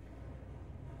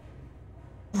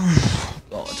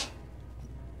 God.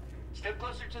 Step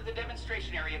closer to the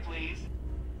demonstration area, please.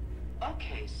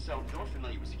 Okay, so you're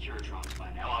familiar with Securitrons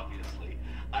by now, obviously.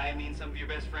 I mean, some of your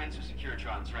best friends are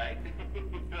Securitrons, right?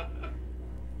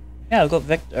 Yeah, I've got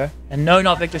Victor. And no,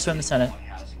 not Victor Swim the Senate.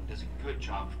 Housing does a good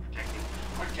job of protecting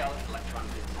our delicate electron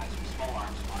bit size from small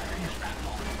arms firing at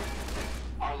shrapnel.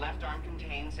 Our left arm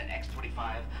contains an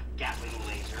X-25 Gatling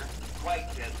laser, quite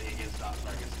deadly against soft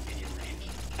targets at medium range.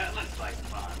 That looks like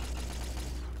fun.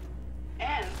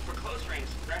 And for close-range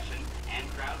suppression and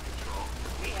crowd control,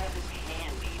 we have this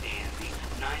handy-dandy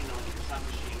 9mm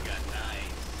submachine gun.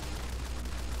 Nice.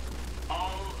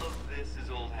 All of this is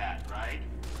old hat, right?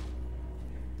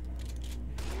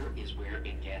 Here is where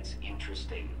it gets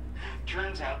interesting.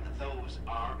 Turns out that those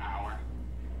are our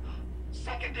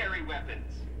secondary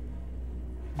weapons.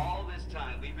 All this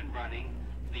time we've been running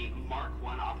the Mark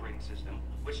I operating system,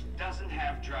 which doesn't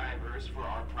have drivers for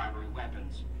our primary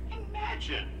weapons.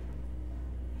 Imagine!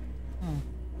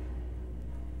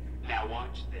 Now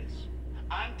watch this.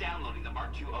 I'm downloading the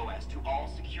Mark II OS to all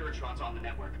Securitrons on the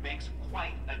network. Makes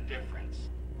quite a difference.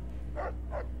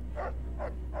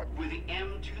 With the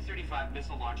M235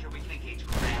 missile launcher, we can engage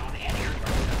ground and air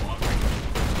targets at long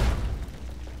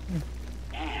range.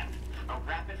 And a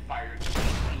rapid-fire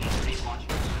G28 grenade launching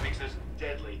system makes us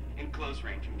deadly in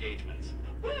close-range engagements.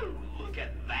 Woo! Look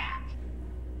at that!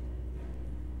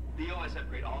 The OS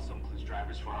upgrade also includes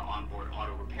drivers for our onboard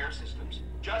auto repair systems.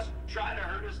 Just try to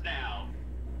hurt us now.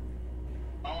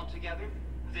 Altogether,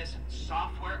 this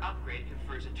software upgrade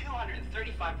confers a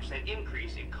 235%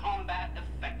 increase in combat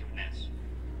effectiveness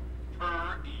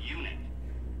per unit.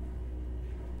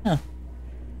 Huh.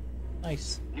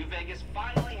 Nice. New Vegas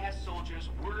finally has soldiers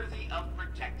worthy of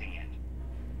protecting it.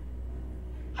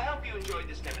 I hope you enjoyed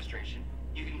this demonstration.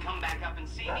 You can come back up and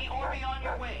see me or be on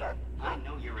your way. I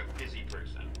know you're a busy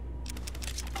person.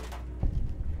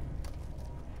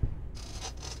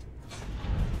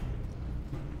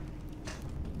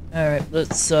 Alright,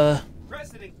 let's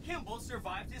President Kimball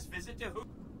survived his visit to Hoover.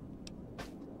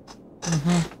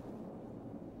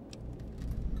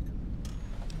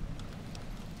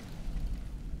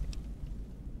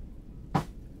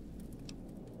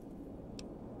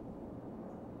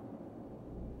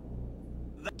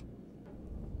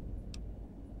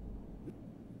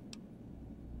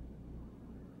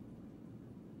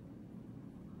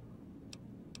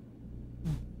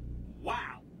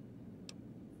 Wow.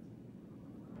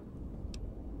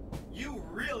 You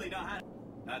really know how to...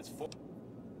 That's four.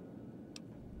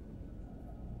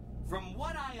 From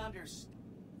what I understand,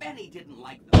 Benny didn't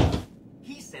like them.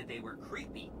 He said they were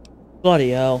creepy.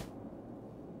 Bloody hell.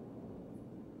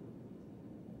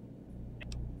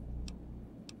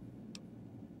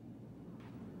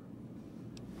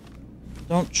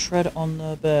 Don't tread on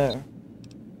the bear.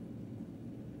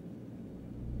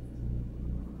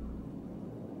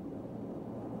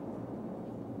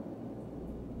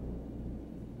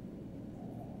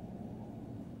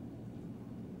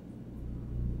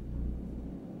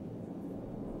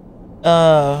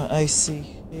 I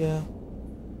see. Yeah.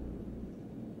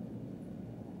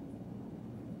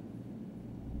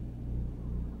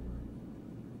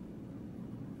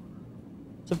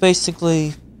 So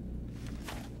basically,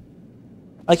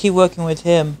 I keep working with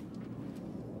him.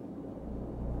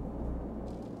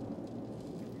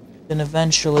 Then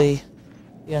eventually,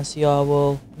 the NCR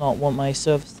will not want my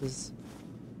services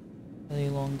any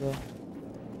longer.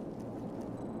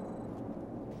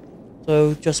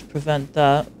 So just prevent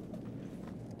that.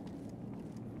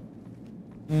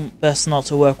 Best not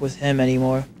to work with him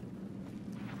anymore.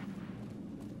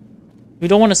 We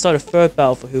don't want to start a third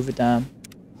battle for Hoover Dam.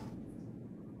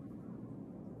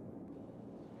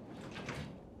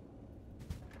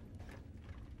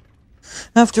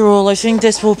 After all, I think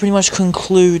this will pretty much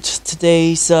conclude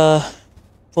today's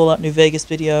Fallout New Vegas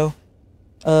video.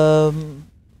 Don't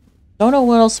know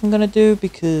what else I'm gonna do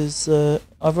because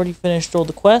I've already finished all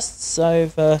the quests.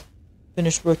 I've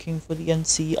finished working for the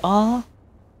NCR.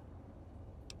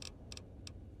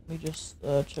 Let me just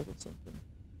check on something.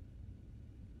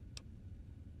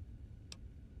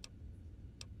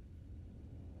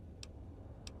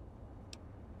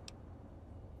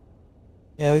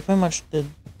 Yeah, we pretty much did.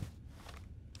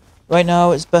 Right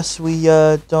now, it's best we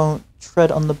don't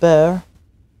tread on the bear.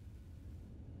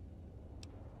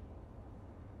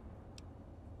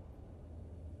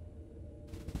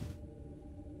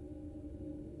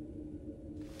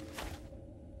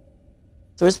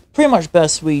 So it's pretty much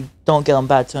best we don't get on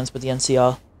bad terms with the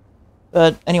NCR.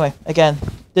 But anyway, again,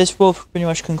 this will pretty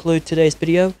much conclude today's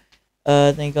video.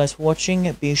 Thank you guys for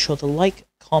watching. Be sure to like,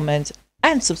 comment,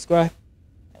 and subscribe.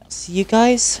 And I'll see you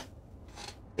guys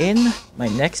in my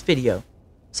next video.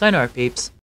 Sayonara, peeps.